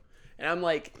stuff. And I'm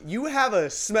like, you have a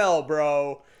smell,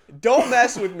 bro. Don't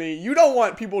mess with me. You don't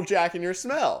want people jacking your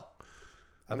smell.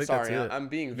 I I'm think sorry. that's it. I'm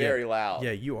being very loud.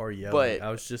 Yeah, you are yelling. But I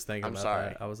was just thinking I'm about sorry.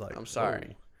 that. I was like, I'm sorry.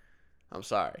 whoa, I'm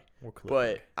sorry. we're clipping.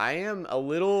 But I am a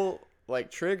little like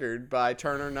triggered by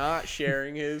Turner not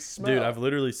sharing his smell. Dude, I've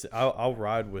literally I'll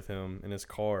ride with him in his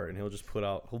car and he'll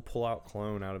pull out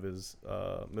cologne out of his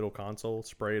middle console,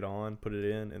 spray it on, put it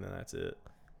in, and then that's it.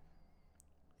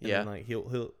 And Yeah. then, like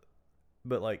he'll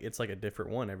but like it's like a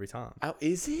different one every time. Oh,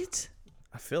 is it?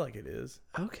 I feel like it is.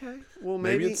 Okay. Well,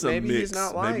 maybe maybe it's a mix. he's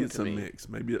not lying Maybe it's to a me. mix.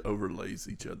 Maybe it overlays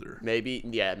each other. Maybe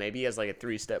he has like a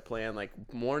 3-step plan. Like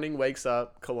morning wakes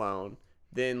up, cologne.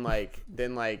 Then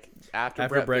after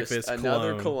breakfast,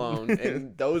 another cologne,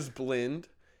 and those blend.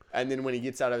 And then when he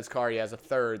gets out of his car, he has a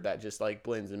third that just like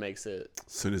blends and makes it.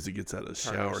 As soon as he gets out of the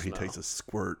Turner shower, he smell. takes a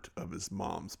squirt of his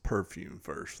mom's perfume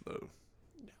first, though.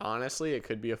 Honestly, it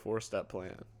could be a 4-step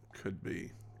plan. Could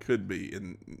be,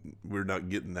 and we're not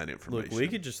getting that information. Look, we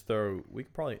could just throw. We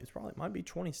could probably. It might be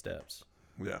 20 steps.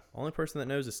 Yeah. Only person that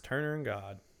knows is Turner and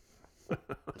God.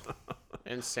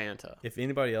 And Santa. If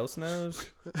anybody else knows,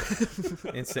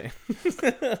 insane.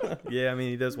 Yeah, I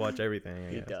mean he does watch everything. I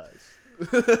He guess.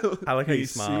 does. I like how you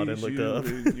smiled and sees looked you up.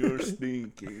 when you're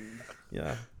stinking.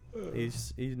 Yeah,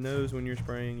 he knows when you're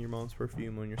spraying your mom's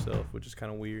perfume on yourself, which is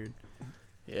kind of weird.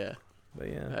 Yeah, But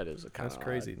yeah, that is a kind that's of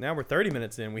crazy. Now we're 30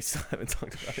 minutes in. We still haven't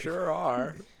talked about it. Sure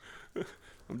are.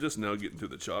 I'm just now getting to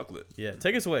the chocolate. Yeah,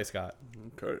 take us away, Scott.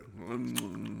 Okay.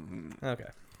 Okay.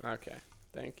 Okay,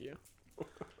 thank you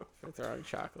for throwing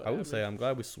chocolate. I at will me. say I'm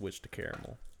glad we switched to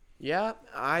caramel. Yeah,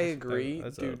 I agree,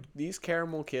 that's dude. These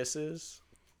caramel kisses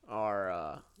are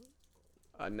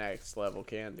a next level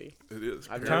candy. It is.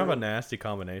 I've Kind of a nasty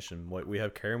combination. What we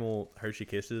have caramel Hershey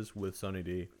Kisses with Sunny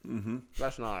D. Mm-hmm.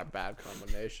 That's not a bad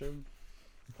combination.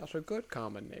 That's a good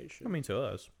combination. I mean to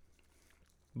us,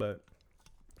 but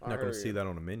I not going hear to see you. that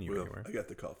on a menu Well, anywhere. I got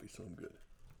the coffee, so I'm good.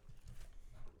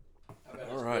 All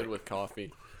all right. right. Good with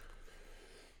coffee.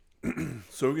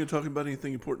 So we're going to talk about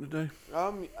anything important today?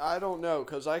 I don't know,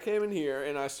 cause I came in here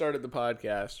and I started the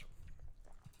podcast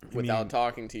without mean-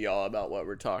 talking to y'all about what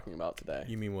we're talking about today.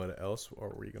 You mean what else, or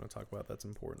were you going to talk about that's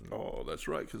important? Oh, that's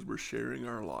right, because we're sharing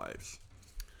our lives.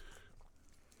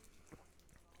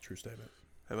 True statement.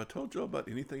 Have I told y'all about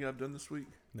anything I've done this week?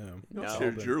 No. No. I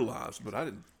shared your lives, but I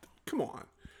didn't. Come on.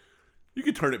 You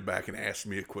can turn it back and ask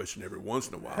me a question every once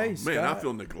in a while. Hey, Man, I Scott.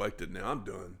 feel neglected now. I'm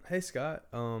done. Hey Scott,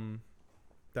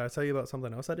 did I tell you about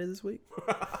something else I did this week?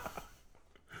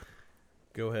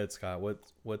 Go ahead, Scott.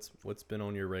 What's been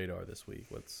on your radar this week?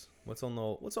 What's on the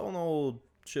old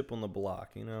chip on the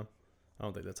block? You know, I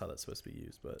don't think that's how that's supposed to be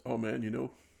used, but Oh, man,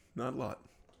 not a lot.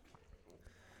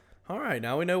 all right.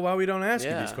 Now we know why we don't ask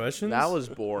you these questions. That was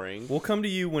boring. We'll come to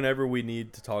you whenever we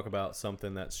need to talk about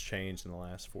something that's changed in the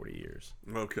last 40 years.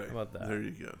 Okay. How about that? There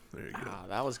you go. There you go. Ah,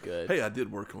 that was good. Hey, I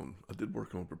did work on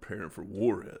preparing for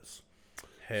Juarez.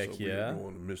 Heck so yeah. We're going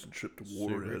on a mission trip to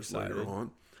Super Juarez later excited.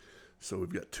 on. So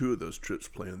we've got 2 of those trips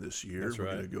planned this year. That's we're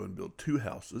right. going to go and build 2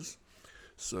 houses.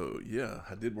 So yeah,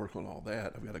 I did work on all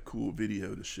that. I've got a cool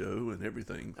video to show and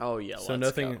everything. Oh yeah. So let's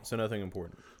nothing. go. So nothing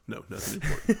important. No, nothing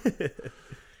important.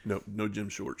 No gym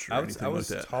shorts or anything I was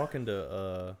like that. talking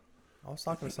to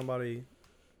somebody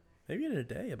maybe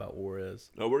today about Juarez.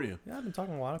 Oh, were you? Yeah, I've been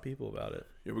talking to a lot of people about it.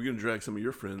 Yeah, we're going to drag some of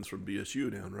your friends from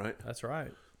BSU down, right? That's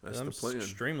right. That's I'm the plan.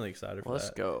 extremely excited for Let's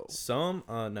that. go. Some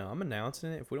no, I'm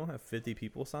announcing it. If we don't have 50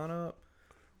 people sign up,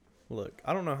 look,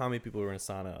 I don't know how many people are going to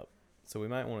sign up, so we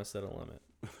might want to set a limit.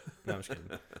 No, I'm just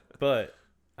kidding. But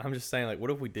I'm just saying, like, what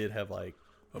if we did have like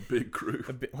A big crew.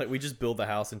 like we just build the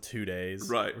house in 2 days,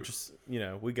 Right. Or just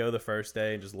we go the first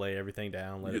day and just lay everything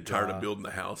down. Let You it get tired dry. of building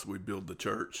the house, we build the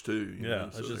church too. You Yeah, know?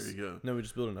 So let's there you go. No, we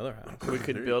just build another house. We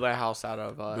could build a house out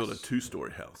of us. Build a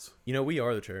 2-story house. We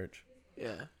are the church.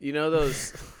 Yeah. You know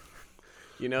those.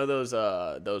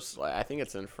 Those. Like, I think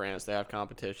it's in France. They have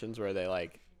competitions where they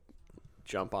like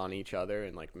jump on each other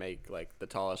and like make like the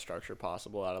tallest structure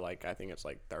possible out of like I think it's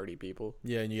like 30 people.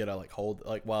 Yeah, and you gotta like hold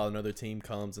like while another team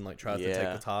comes and like tries to take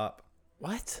Yeah. the top.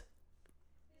 What?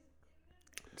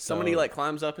 Somebody So- like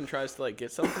climbs up and tries to like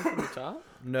get something from the top.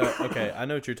 No, okay, I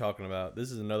know what you're talking about.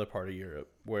 This is another part of Europe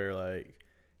where like,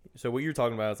 so what you're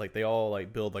talking about is like they all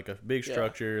like build like a big Yeah.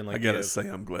 structure and like I gotta you say,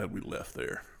 I'm glad we left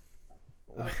there.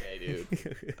 Okay,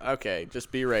 dude. Okay,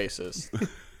 just be racist.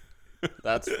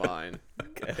 That's fine.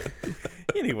 okay.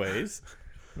 Anyways,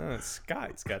 no,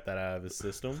 Sky's got that out of his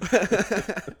system.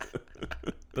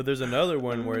 But there's another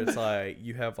one where it's like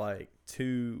you have like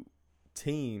two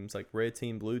teams, like red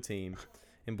team, blue team,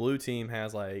 and blue team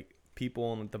has like people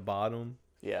on the bottom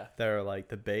Yeah. that are like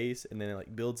the base, and then it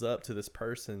like builds up to this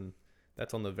person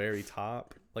that's on the very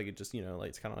top. Like it just, like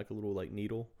it's kind of like a little like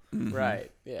needle.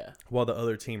 Right. Yeah. While the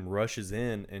other team rushes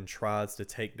in and tries to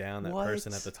take down that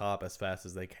person What? at the top as fast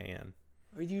as they can.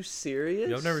 Are you serious?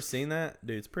 Y'all never seen that?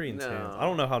 Dude, it's pretty intense. No. I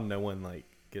don't know how no one like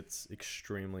gets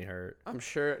extremely hurt. I'm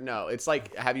sure. No, it's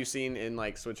like, have you seen in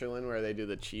like Switzerland where they do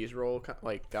the cheese roll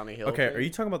like down a hill? Okay, thing? are you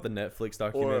talking about the Netflix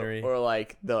documentary? Or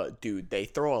like they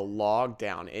throw a log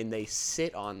down and they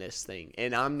sit on this thing,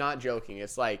 and I'm not joking.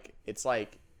 It's like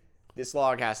this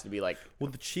log has to be like Well,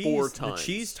 the 4 cheese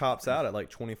tons. tops out at like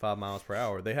 25 miles per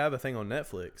hour. They have a thing on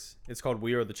Netflix. It's called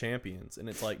We Are the Champions, and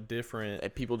it's like different.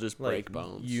 and people just Like, break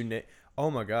bones. Oh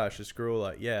my gosh, this girl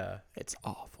like It's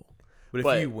awful. But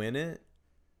But- if you win it,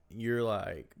 you're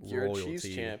like You're a royalty. cheese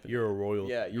champion. You're a royal.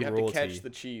 Yeah, you you're have royalty. to catch the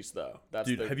cheese though. That's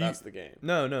Dude, that's the game.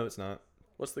 No, it's not.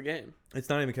 What's the game? It's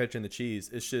not even catching the cheese.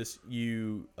 It's just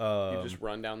you. You just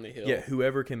run down the hill. Yeah,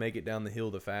 whoever can make it down the hill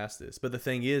the fastest. But the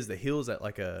thing is, the hill's at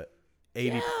like a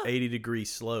 80 degree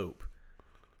slope.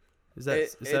 Is that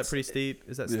is that it's- pretty steep?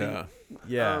 Is that steep? Yeah.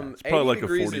 Yeah. It's probably 80 like a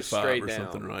degrees is 45 straight or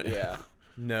down. something, right? Yeah.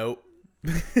 No.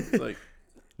 Like,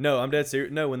 No, I'm dead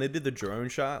serious. No, when they did the drone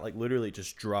shot, like literally it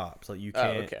just drops. Like you Oh,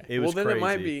 can't. okay. It was Well, then it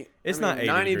might crazy. be- It's I not mean, 80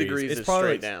 90 degrees. degrees It's is probably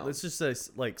straight like, down. let's just say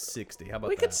like 60. How about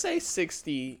We that? could say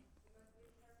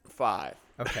 65.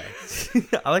 Okay.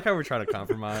 I like how we're trying to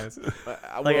compromise.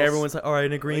 I Like will- everyone's like, all right,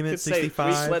 in we agreement, could say-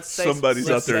 65. let's say somebody's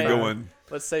out let's there say- going,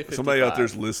 Let's say 55. somebody out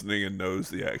there's listening and knows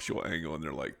the actual angle, and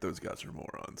they're like, those guys are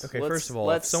morons. Okay, Let's- first of all,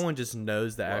 if let's- someone just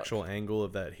knows the Look. actual angle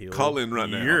of that hill, Call in right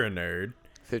now. You're a nerd.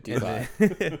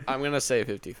 55. I'm gonna say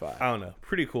 55. I don't know.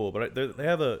 Pretty cool, but they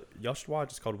have y'all should watch.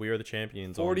 It's called We Are the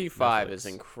Champions. on 45 Netflix. is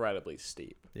incredibly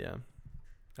steep. Yeah,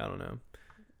 I don't know,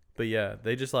 but yeah,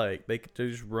 they just like they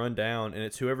just run down, and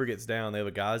it's whoever gets down. They have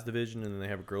a guys division, and then they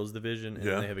have a girls division, and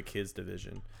Yeah. then they have a kids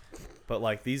division. But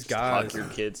like these Huck guys, your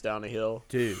kids down a hill.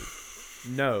 dude,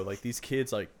 no, like these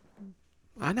kids like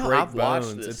I know. break I've watched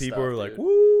bones, this and people stuff, are like, dude.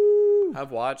 woo.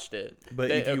 I've watched it. But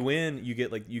They- if you win, you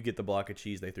get the block of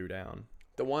cheese they threw down.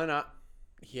 The one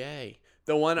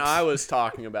I was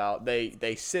talking about,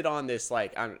 they sit on this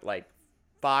like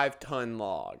 5-ton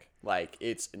log, like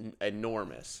it's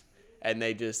enormous, and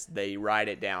they ride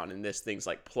it down, and this thing's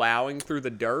like plowing through the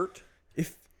dirt,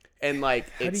 If and like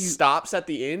it do you- stops at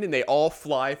the end, and they all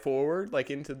fly forward like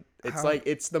into. It's How- like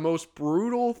it's the most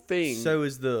brutal thing. So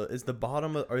is the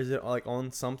bottom of, or is it like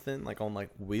on something like on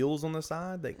like wheels on the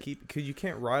side that keep, because you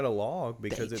can't ride a log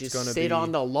because they it's just gonna sit be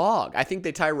on the log. I think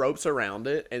they tie ropes around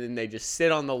it, and then they just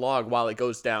sit on the log while it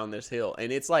goes down this hill.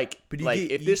 And it's like, But you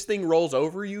get- if this thing rolls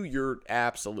over you, you're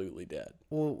absolutely dead.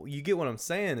 well, you get what I'm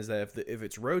saying is that if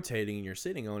it's rotating and you're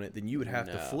sitting on it, then you would have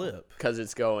to flip. because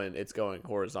it's going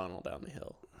horizontal down the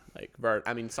hill. Like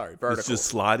vertical. It's just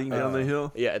sliding down the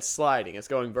hill. Yeah, it's sliding. It's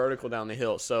going vertical down the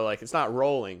hill. So like it's not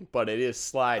rolling, but it is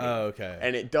sliding. Oh, okay.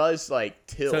 And it does like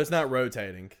tilt. So it's not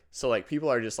rotating. So like people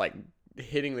are just like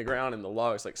hitting the ground, and the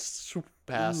logs like swoop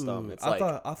past them. Ooh, It's I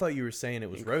like thought you were saying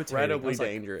it was rotating. I incredibly was like,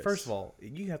 dangerous. First of all,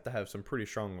 you have to have some pretty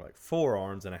strong like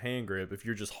forearms and a hand grip if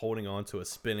you're just holding onto a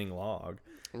spinning log.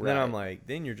 And then I'm like,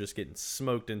 then you're just getting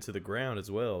smoked into the ground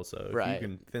as well. So if Right. you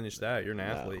can finish that, you're an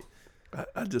athlete.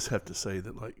 I just have to say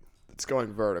that, like, it's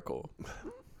going vertical.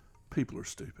 people are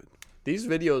stupid. These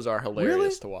videos are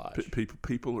hilarious to watch.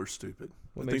 People are stupid.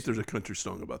 What I makes think there's a country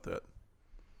song about that.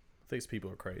 These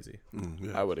people are crazy.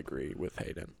 Yeah. I would agree with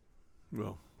Hayden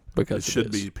Well, because it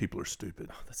should be people are stupid.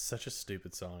 That's such a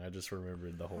stupid song. I just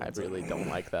remembered the whole I time. really don't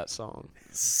like that song.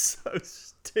 So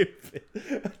stupid.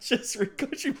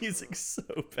 Country music's so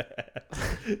bad.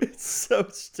 It's so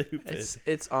stupid.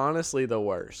 It's honestly the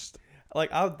worst. Like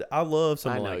I love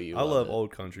some I know like you I love love it.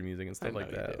 old country music and stuff know like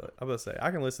you that. do. I'm about to say I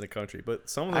can listen to country, but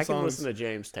some of the I can songs, listen to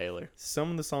James Taylor.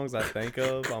 some of the songs I think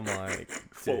of, I'm like, dude,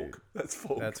 Folk. That's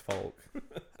folk. that's folk.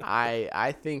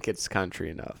 I think it's country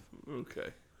enough.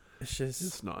 okay. It's just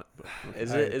It's not. But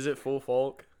okay. Is it full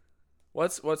folk?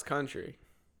 What's country?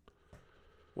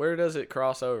 Where does it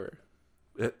cross over?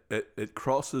 It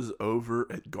crosses over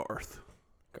at Garth.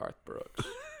 Garth Brooks.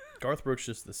 Garth Brooks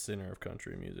just the center of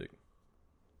country music.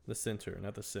 The center,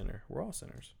 not the center. We're all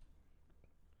centers.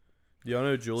 Do y'all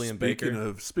know Julian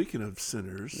Baker? Speaking of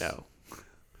sinners. No.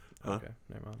 Huh? Okay,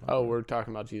 never mind. Oh, we're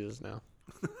talking about Jesus now.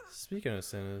 Speaking of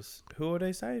sinners, who are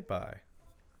they saved by?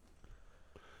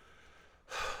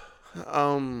 That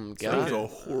was God, a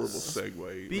horrible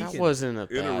segue. that wasn't a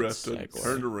bad Interrupted, segue.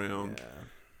 turned around, Yeah.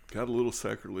 got a little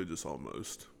sacrilegious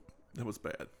almost. That was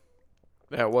bad.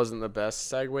 That wasn't the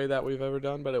best segue that we've ever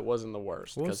done, but it wasn't the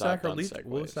worst. What was, Because I've done what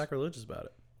was segues. sacrilegious about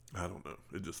it? I don't know.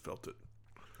 It just felt it.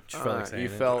 Just felt like saying you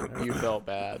it. you felt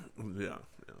bad. Yeah.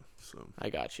 So I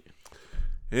got you.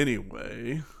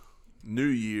 anyway, new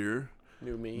year,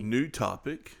 New me. new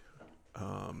topic,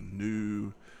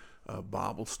 new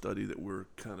Bible study that we're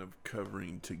kind of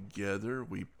covering together.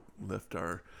 We left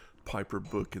our Piper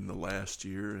book in the last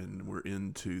year, and we're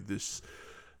into this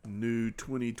new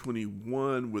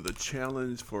 2021 with a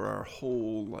challenge for our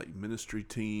whole ministry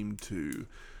team to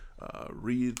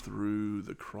read through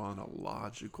the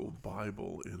chronological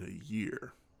Bible in a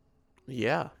year.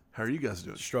 Yeah. How are you guys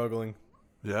doing? Struggling.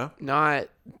 Yeah. Not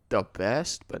the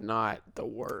best, but not the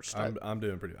worst. I'm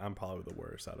doing pretty. I'm probably the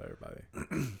worst out of everybody.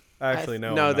 Actually,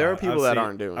 no. no, I'm there not. are people I've that seen-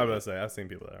 aren't doing I was it. about to say I've seen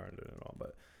people that aren't doing it all,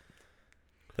 but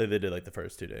they did like the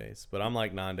first 2 days. But I'm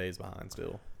like 9 days behind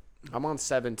still. I'm on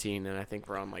 17, and I think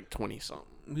we're on like 20 something.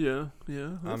 Yeah.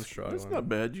 That's struggling. not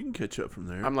bad. You can catch up from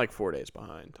there. I'm like 4 days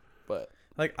behind, but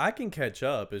Like I can catch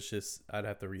up. It's just I'd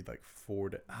have to read like 4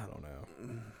 days. I don't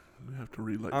know. You have to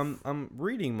read I'm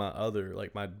reading my other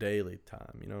my daily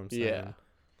time. You know what I'm saying? Yeah.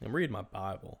 I'm reading my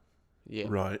Bible, yeah.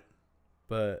 right.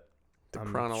 but The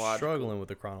I'm chronological. struggling with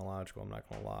the chronological. I'm not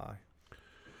gonna lie.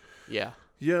 Yeah.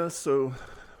 Yeah, so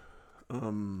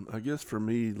I guess for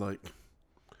me,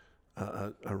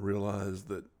 I realize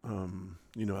that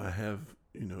I have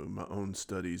my own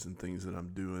studies and things that I'm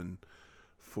doing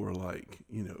for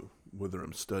whether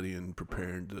I'm studying,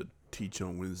 preparing to teach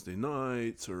on Wednesday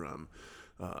nights, or I'm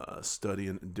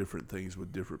studying different things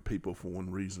with different people for one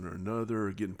reason or another,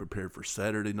 or getting prepared for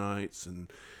Saturday nights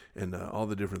and all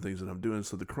the different things that I'm doing.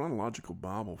 So the chronological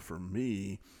Bible for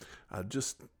me, I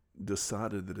just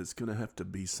decided that it's going to have to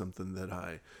be something that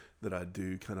I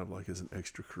do kind of like as an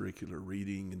extracurricular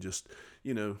reading, and just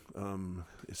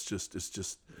it's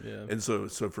just Yeah. and so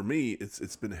for me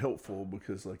it's been helpful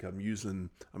because I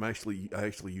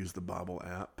actually use the Bible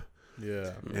app.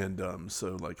 Yeah. And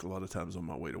so a lot of times on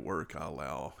my way to work, I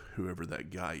allow whoever that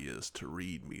guy is to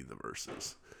read me the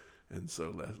verses. And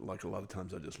so a lot of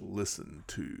times I just listen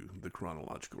to the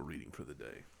chronological reading for the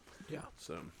day. Yeah.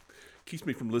 So keeps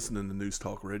me from listening to news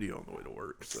talk radio on the way to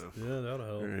work. So Yeah, that'll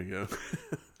help. there you go.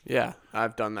 Yeah.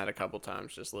 I've done that a couple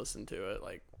times. Just listen to it.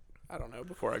 I don't know.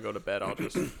 Before I go to bed, I'll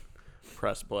just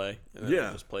press play. And then it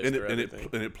Yeah, just plays and through it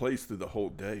everything. it plays through the whole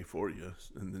day for you,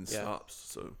 and then Yeah. stops.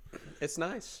 So It's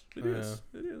nice. it is.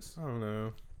 It is. I don't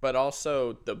know. But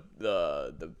also the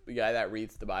guy that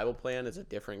reads the Bible plan is a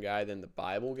different guy than the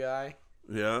Bible guy,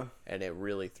 Yeah. and it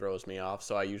really throws me off.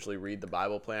 So I usually read the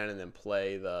Bible plan and then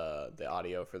play the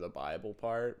audio for the Bible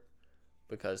part,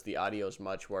 because the audio is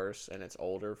much worse and it's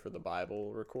older for the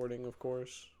Bible recording, of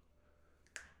course.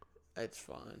 It's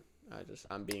fine.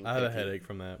 I'm being I have a picky. headache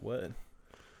from that. What?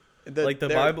 The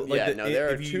Bible. there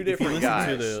are if you two different listen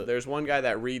to guys. the- There's one guy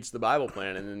that reads the Bible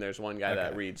plan, and then there's one guy that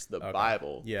Okay. reads the Okay.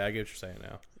 Bible. Yeah, I get what you're saying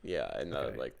now. Yeah, and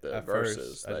Okay. the At verses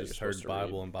first, that I you're just heard supposed to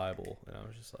Bible read. and Bible, and I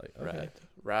was just like, okay,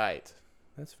 Right.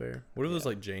 that's fair. What if it was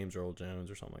like James Earl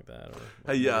Jones or something like that? Or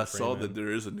Hey, yeah, I Morgan saw Freeman? that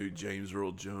there is a new James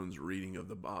Earl Jones reading of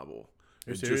the Bible.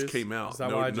 You're It serious? just came out. Is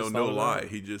that why I No, just no thought of lie. that?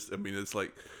 He just. I mean, it's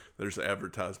like there's an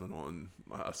advertisement on.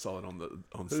 I saw it on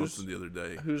something the other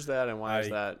day. Who's that, and why is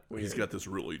that weird? He's got this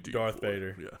really deep Darth voice.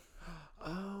 Vader. Yeah.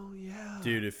 Oh yeah,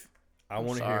 Dude, if I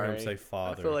want to hear him sorry. say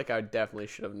Father, I feel like I definitely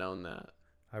should have known that.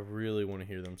 I really want to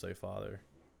hear them say Father.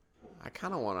 I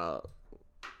kind of want to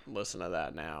listen to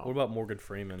that now. What about Morgan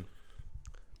Freeman?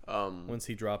 When's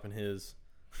he dropping his?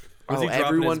 Oh, he dropping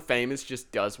everyone his- famous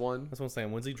just does one. That's what I'm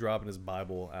saying. When's he dropping his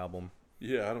Bible album?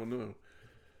 Yeah, I don't know.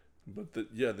 But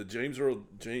the James Earl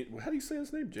how do you say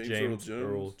his name? James Earl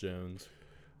Earl Jones. Jones.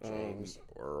 James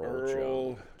Earl Earl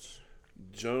Jones.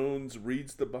 Jones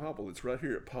reads the Bible. It's right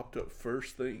here. It popped up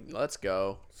first thing. Let's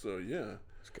go. So yeah.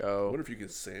 Let's I go. wonder if you can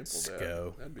sample that.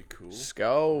 Go. That'd be cool. Let's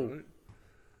go. Right?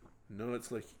 No,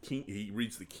 it's like he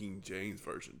reads the King James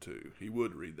version too. He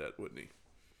would read that, wouldn't he?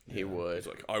 He would. He's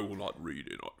like, I will not read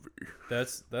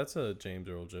NIV. That's a James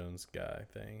Earl Jones guy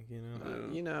thing, you know.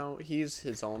 You know, he's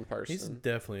his own person. He's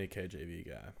definitely a KJV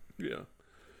guy. Yeah.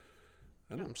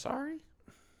 I'm sorry.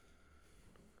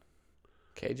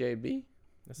 KJB?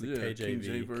 That's the Yeah, King James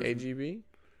KJV. version. KGB?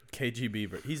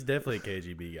 KGB. He's definitely a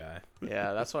KGB guy.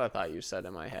 Yeah, that's what I thought you said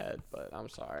in my head, but I'm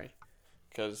sorry.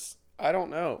 Because I don't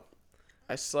know.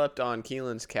 I slept on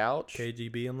Keelan's couch,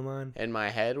 KGB on the line. and my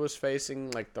head was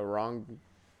facing like the wrong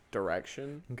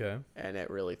direction, Okay. and it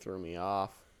really threw me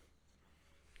off.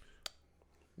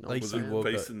 No, Like, Was you it woke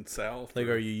up- facing south? Like,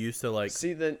 or- are you used to like?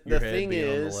 See, the your head thing being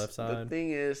on the is, left side?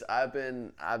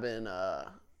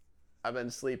 I've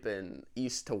been sleeping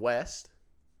east to west.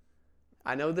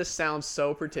 I know this sounds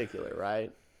so particular,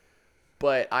 right?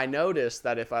 But I noticed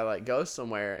that if I like go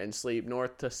somewhere and sleep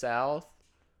north to south,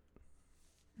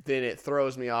 then it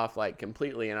throws me off like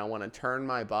completely, and I want to turn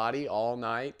my body all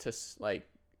night to like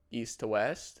east to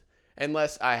west,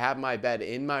 unless I have my bed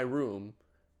in my room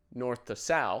north to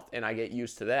south, and I get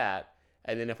used to that.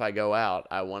 And then if I go out,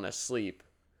 I want to sleep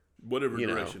whatever you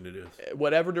know. direction it is.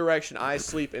 whatever direction I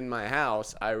sleep in my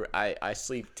house. I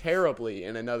sleep terribly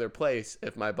in another place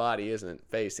if my body isn't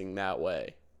facing that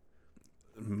way,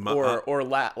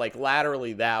 like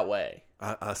laterally that way. I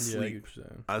Yeah, I sleep. get what you're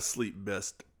saying. I sleep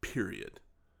best. Period.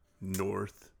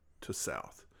 North to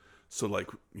south. So like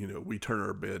we turn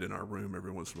our bed in our room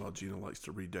every once in a while. Gina likes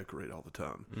to redecorate all the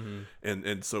time,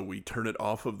 and so we turn it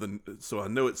off of the. So I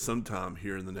know it's sometime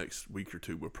here in the next week or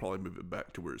two we'll probably move it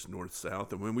back to where it's north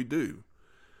south, and when we do,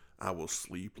 I will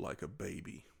sleep like a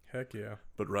baby. Heck yeah.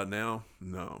 But right now,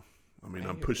 no. I mean,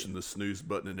 I'm pushing the snooze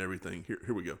button and everything.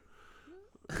 Here we go.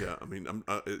 Yeah, I mean,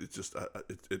 it's just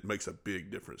it makes a big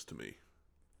difference to me.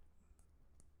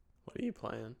 What are you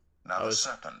playing? Now the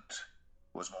serpent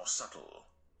was more subtle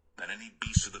than any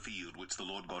beast of the field which the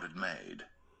Lord God had made.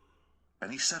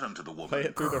 And he said unto the woman, Play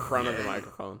it through the front of the Yea,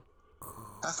 microphone.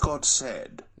 hath God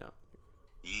said, No.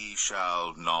 Ye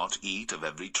shall not eat of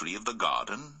every tree of the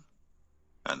garden?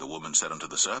 And the woman said unto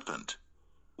the serpent,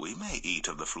 We may eat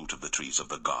of the fruit of the trees of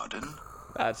the garden,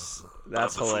 That's but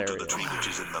of the fruit hilarious. of the tree which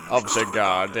is in the Of midst the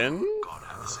garden. God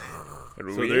hath said. So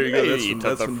there you go. That's Eat some, of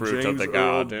that's the some fruit James of the Earl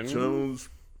garden. Jones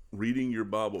reading your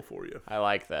Bible for you. I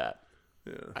like that.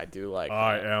 Yeah. I do like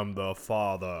I that. am the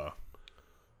Father.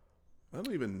 I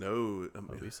don't even know. I Oh,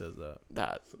 mean, he says that.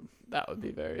 That would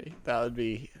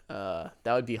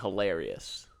be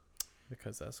hilarious.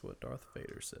 Because that's what Darth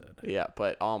Vader said. Yeah,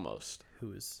 but almost.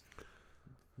 Who is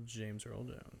James Earl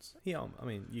Jones? I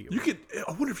mean, you could.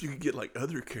 I wonder if you could get like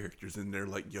other characters in there,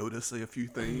 like Yoda say a few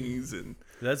things, and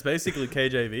that's basically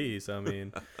KJV. So I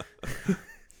mean,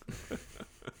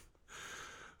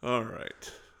 all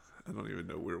right. I don't even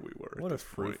know where we were. what at a this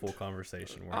point. fruitful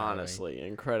conversation we're Honestly,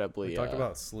 incredibly. having. We talked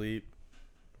about sleep.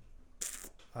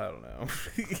 I don't know.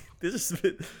 This has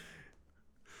been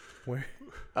where.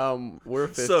 We're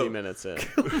 50 So- minutes in.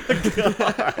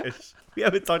 Gosh, we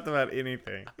haven't talked about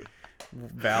anything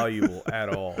valuable at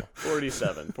all.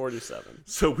 47.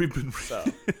 So we've been. So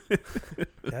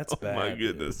That's bad. Oh my dude.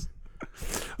 goodness.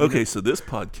 Okay, so this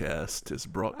podcast is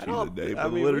brought to you today by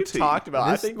the letter we've T. talked about.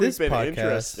 I This- think we've this been podcast-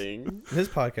 interesting. This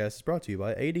podcast is brought to you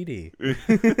by ADD.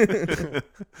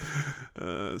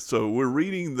 So we're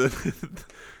reading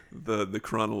the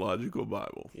chronological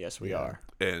Bible. Yes, we are.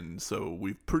 And so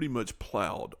we've pretty much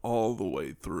plowed all the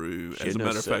way through. As a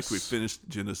matter of fact, we Genesis. finished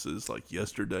Genesis like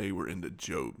yesterday. We're into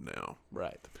Job now.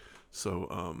 Right. So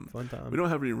Fun time. we don't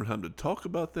have any time to talk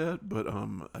about that, but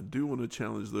I do want to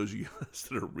challenge those of you guys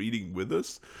that are reading with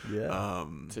us. Yeah.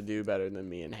 To do better than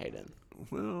me and Hayden.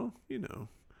 Well,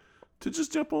 to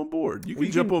just jump on board. You can Well,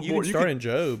 you jump can- on you board. can start in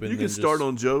Job and you can then start just-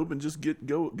 on Job and just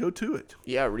go to it.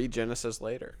 Yeah, read Genesis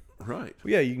later. Right.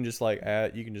 Well, yeah, you can just like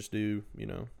add. You can just do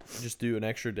an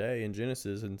extra day in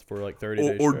Genesis and for like 30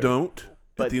 days. Or straight. don't.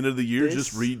 But At the end of the year,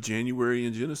 just this- read January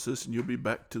in Genesis, and you'll be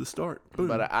back to the start. Boom.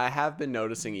 But I have been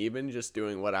noticing, even just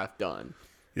doing what I've done,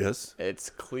 yes. it's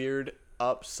cleared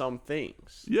up some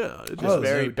things. Yeah. It just, Oh,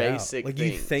 very no doubt. basic Like you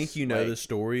things, think you know like- the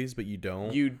stories, but you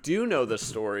don't. You do know the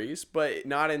stories, but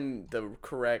not in the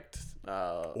correct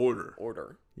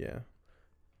order. Yeah.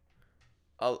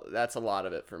 That's a lot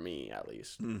of it for me, at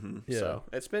least. Mm-hmm. Yeah. So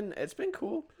it's been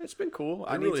cool. It's been cool.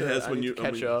 It really has when you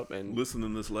catch up and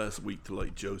listening this last week to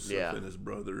like Joseph Yeah. and his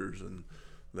brothers and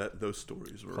those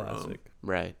stories were Classic.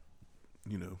 right.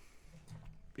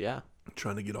 Yeah.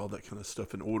 Trying to get all that kind of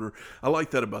stuff in order. I like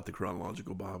that about the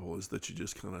chronological Bible is that you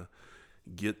just kind of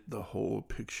get the whole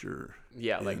picture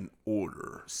Yeah, in like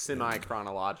order. semi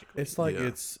chronologically. It's like Yeah.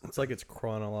 it's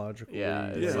chronologically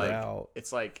Yeah, laid like out.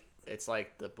 it's like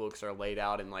the books are laid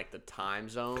out in like the time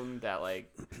zone that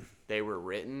like they were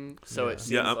written. So it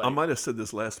seems Yeah, I like might have said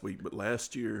this last week, but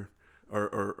last year,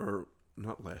 or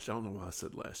not last. I don't know why I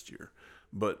said last year,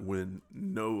 but when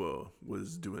Noah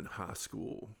was doing high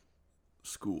school,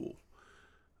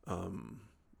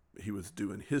 he was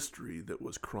doing history that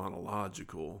was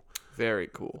chronological, Very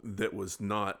cool. that was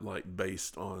not like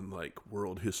based on like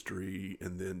world history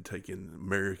and then taking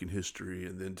American history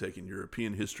and then taking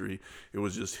European history. It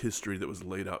was just history that was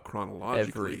laid out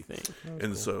chronologically. Everything.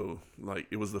 And so like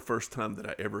it was the first time that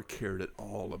I ever cared at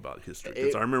all about history,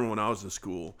 because I remember when I was in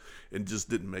school, it just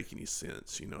didn't make any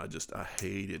sense. You know, I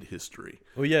hated history.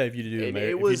 Well, yeah, if you do And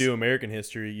if was- you do American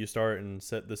history, you start in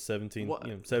the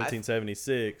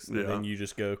 1776, and Yeah. then you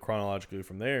just go chronologically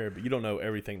from there. But you don't know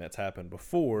everything that's happened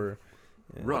before.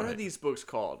 What are Right. these books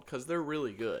called? Because they're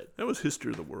really good. That was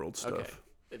history of the world stuff. Okay.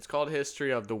 It's called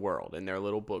History of the World, and they're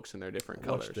little books and they're different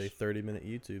I watched colors. a 30-minute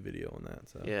YouTube video on that.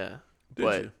 So Yeah. Did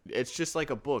But you? it's just like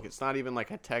a book. It's not even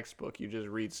like a textbook. You just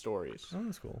read stories. Oh,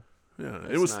 that's cool. Yeah, it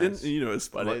That's was, nice. you know, it's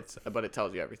But like, but it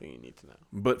tells you everything you need to know.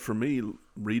 but for me,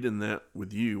 reading that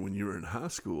with you when you were in high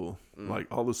school, like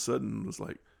all of a sudden was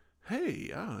like,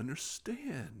 hey, I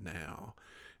understand now.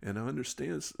 And I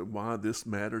understand why this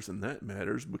matters and that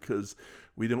matters, because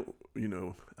we don't, you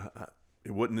know,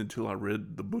 it wasn't until I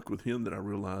read the book with him that I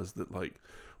realized that, like,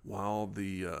 while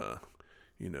the,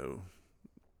 you know,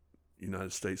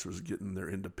 United States was getting their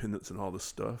independence and all this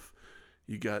stuff,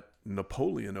 you got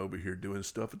Napoleon over here doing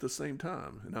stuff at the same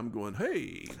time. And I'm going,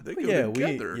 hey, they go Yeah,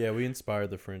 together. we inspired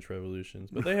the French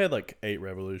revolutions, but they had like 8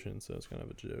 revolutions, so it's kind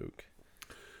of a joke.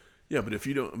 Yeah, but if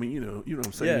you don't, I mean, you know what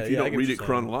I'm saying? Yeah, if you yeah, I don't get read what it you're saying.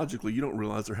 chronologically, you don't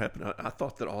realize they're happening. I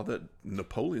thought that all that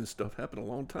Napoleon stuff happened a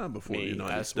long time before Me the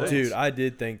United as States. well. Dude, I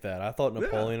did think that. I thought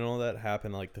Napoleon and all that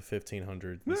happened like the 1500s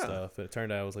and Yeah. stuff. It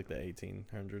turned out it was like the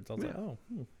 1800s. I was like, Yeah. oh,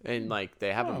 And like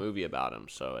they have a Oh. movie about him,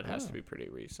 so it has to be pretty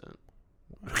recent.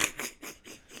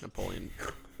 Napoleon.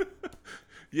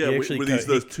 Yeah, He were actually these cut-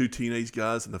 those two teenage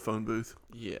guys in the phone booth?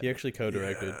 Yeah. he actually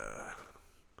co-directed.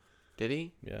 Did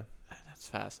he? Yeah. That's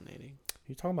fascinating.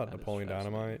 You talking about That is Napoleon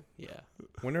fascinating. Dynamite? Yeah.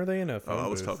 When are they in a Oh, phone I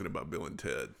was booth? talking about Bill and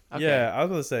Ted. Okay. Yeah, I was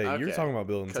gonna say you're Okay. talking about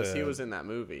Bill and Because Ted. he was in that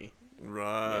movie.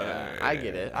 Right. I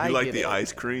get it. You I like get the it.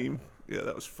 ice cream? Yeah,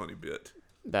 that was a funny bit.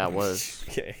 That was.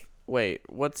 Okay. Wait,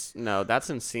 no, that's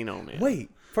Encino Man. Wait.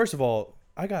 First of all,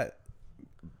 I got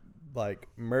like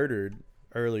murdered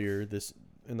earlier this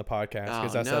in the podcast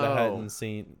because Oh, I said I no. hadn't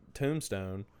seen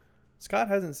Tombstone. Scott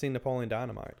hasn't seen Napoleon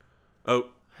Dynamite.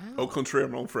 Oh, au contraire,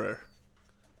 mon frère.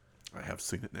 I have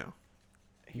seen it now.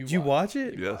 Did you watch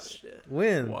it? Yes.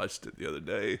 When? Watched it the other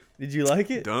day. Did you like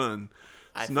it? Done.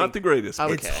 I It's not think- the greatest.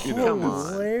 but, Okay. It's you know, Come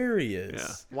on.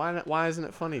 hilarious. Why isn't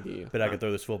it funny to you? But I could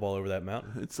throw this football over that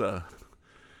mountain. it's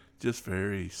just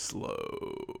very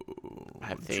slow.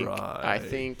 I think dry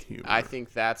humor. I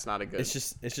think that's not a good. It's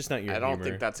just not your I don't humor.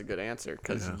 think that's a good answer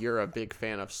because Yeah. you're a big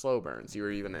fan of slow burns.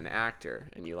 You're even an actor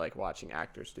and you like watching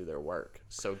actors do their work.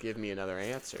 So give me another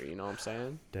answer. You know what I'm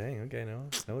saying? Dang. Okay. No.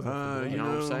 That was You You know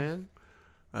what I'm know, saying?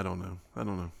 I don't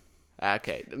know.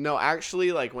 Okay. No,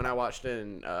 actually, like when I watched it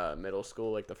in middle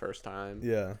school, like the first time,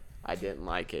 yeah. I didn't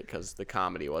like it because the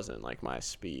comedy wasn't like my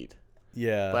speed.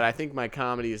 Yeah. But I think my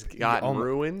comedy's gotten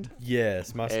ruined,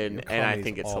 yes. My and I comedy's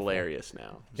think it's awful. hilarious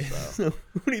now. So So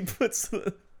when he puts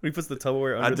the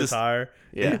Tupperware under the just- tire,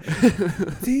 yeah.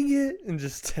 ding it, and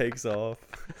just takes off.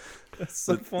 That's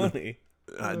so funny.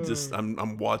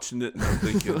 I'm watching it and I'm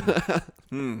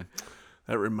thinking,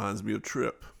 that reminds me of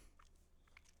Trip.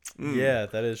 Yeah,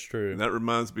 that is true. And that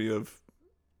reminds me of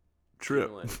Trip.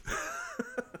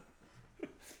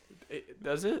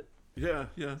 Does it? Yeah.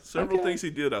 Several Okay. things he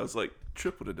did, I was like,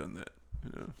 Trip would have done that.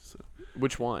 You know. So,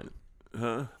 Which one?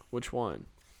 huh? Which one?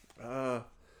 I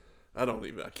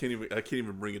can't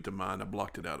even bring it to mind. I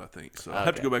blocked it out, I think. So I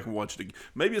have to go back and watch it again.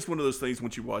 Maybe it's one of those things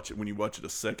when you watch it a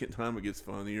second time, it gets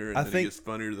funnier, and I then think- it gets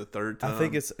funnier the third time. I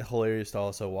think it's hilarious to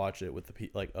also watch it with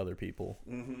the other people.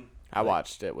 I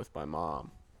watched it with my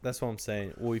mom. That's what I'm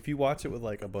saying. Well, if you watch it with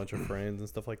like a bunch of friends and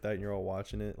stuff like that, and you're all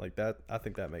watching it like that, I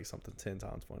think that makes something 10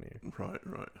 times funnier. Right.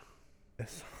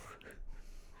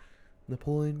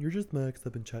 Napoleon, you're just Max.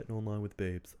 I've been chatting online with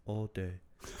babes all day.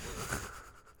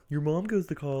 Your mom goes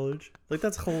to college. Like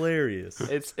that's hilarious.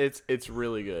 It's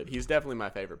really good. He's definitely my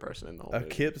favorite person in the whole movie.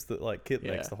 Kip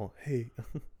Yeah. makes the whole. Hey,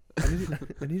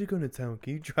 I need to go into town.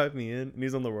 Can you drive me in? And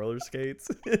he's on the roller skates.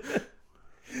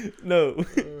 No.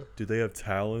 Do they have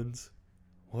talons?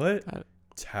 What?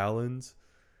 Talons?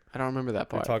 I don't remember that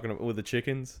We're part. talking about with the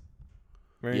chickens.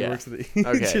 Remember Yeah. he works at the.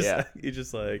 Okay, yeah. He's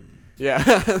just like Yeah.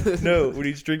 no. When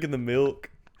he's drinking the milk,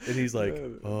 and he's like,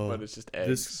 oh, but it's just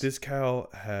eggs. this cow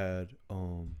had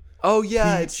Oh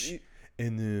yeah, peach,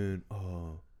 and then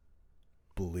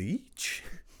bleach.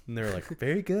 And they're like,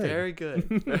 very good. very good.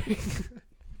 Very good.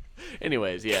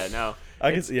 Anyways, yeah, no. I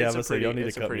it's, guess yeah. it's I'm a gonna say y'all pretty, need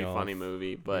it's to a cut pretty me funny off.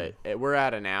 movie, but we're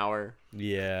at an hour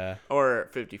Yeah. or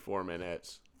 54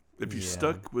 minutes. If you Yeah.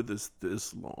 stuck with us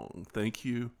this long, thank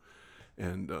you.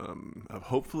 And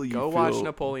hopefully you Go feel, watch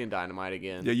Napoleon Dynamite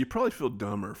again. Yeah, you probably feel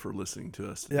dumber for listening to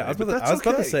us today. Yeah, I was but about that's to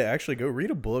okay. say, actually, go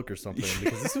read a book or something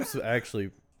because this was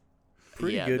actually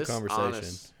pretty Yeah, good this conversation.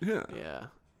 honest- Yeah, Yeah.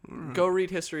 Go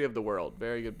read History of the World.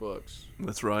 Very good books.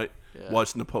 that's right. Yeah.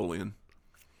 Watch Napoleon.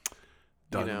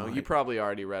 You know, you Dynamite. probably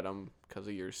already read them because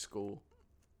of your school.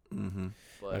 Mm-hmm.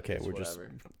 But Okay, it's we're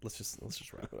whatever. let's just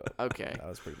wrap it up. Okay. That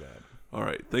was pretty bad. All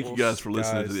right. Thank you Well, guys for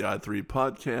listening to guys- the I3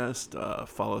 podcast.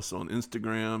 Follow us on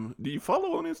Instagram. Do you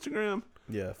follow on Instagram?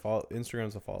 Yeah,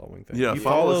 Instagram's a following thing. Yeah, you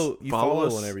follow us- you follow follow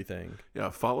us. on everything. Yeah,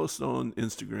 follow us on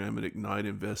Instagram at Ignite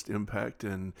Invest Impact,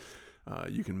 and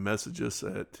you can message us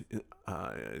at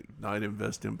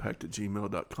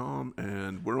igniteinvestimpact@gmail.com,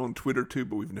 and we're on Twitter too,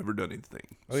 but we've never done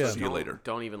anything. Oh, yeah. See you Don't- later.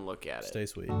 Don't even look at it. Stay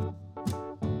sweet.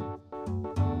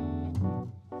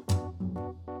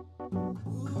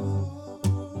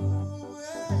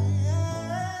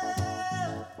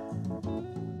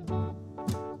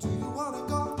 Do you wanna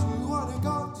go? Do you wanna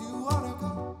go? Do you wanna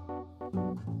go?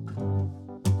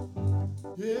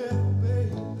 Yeah.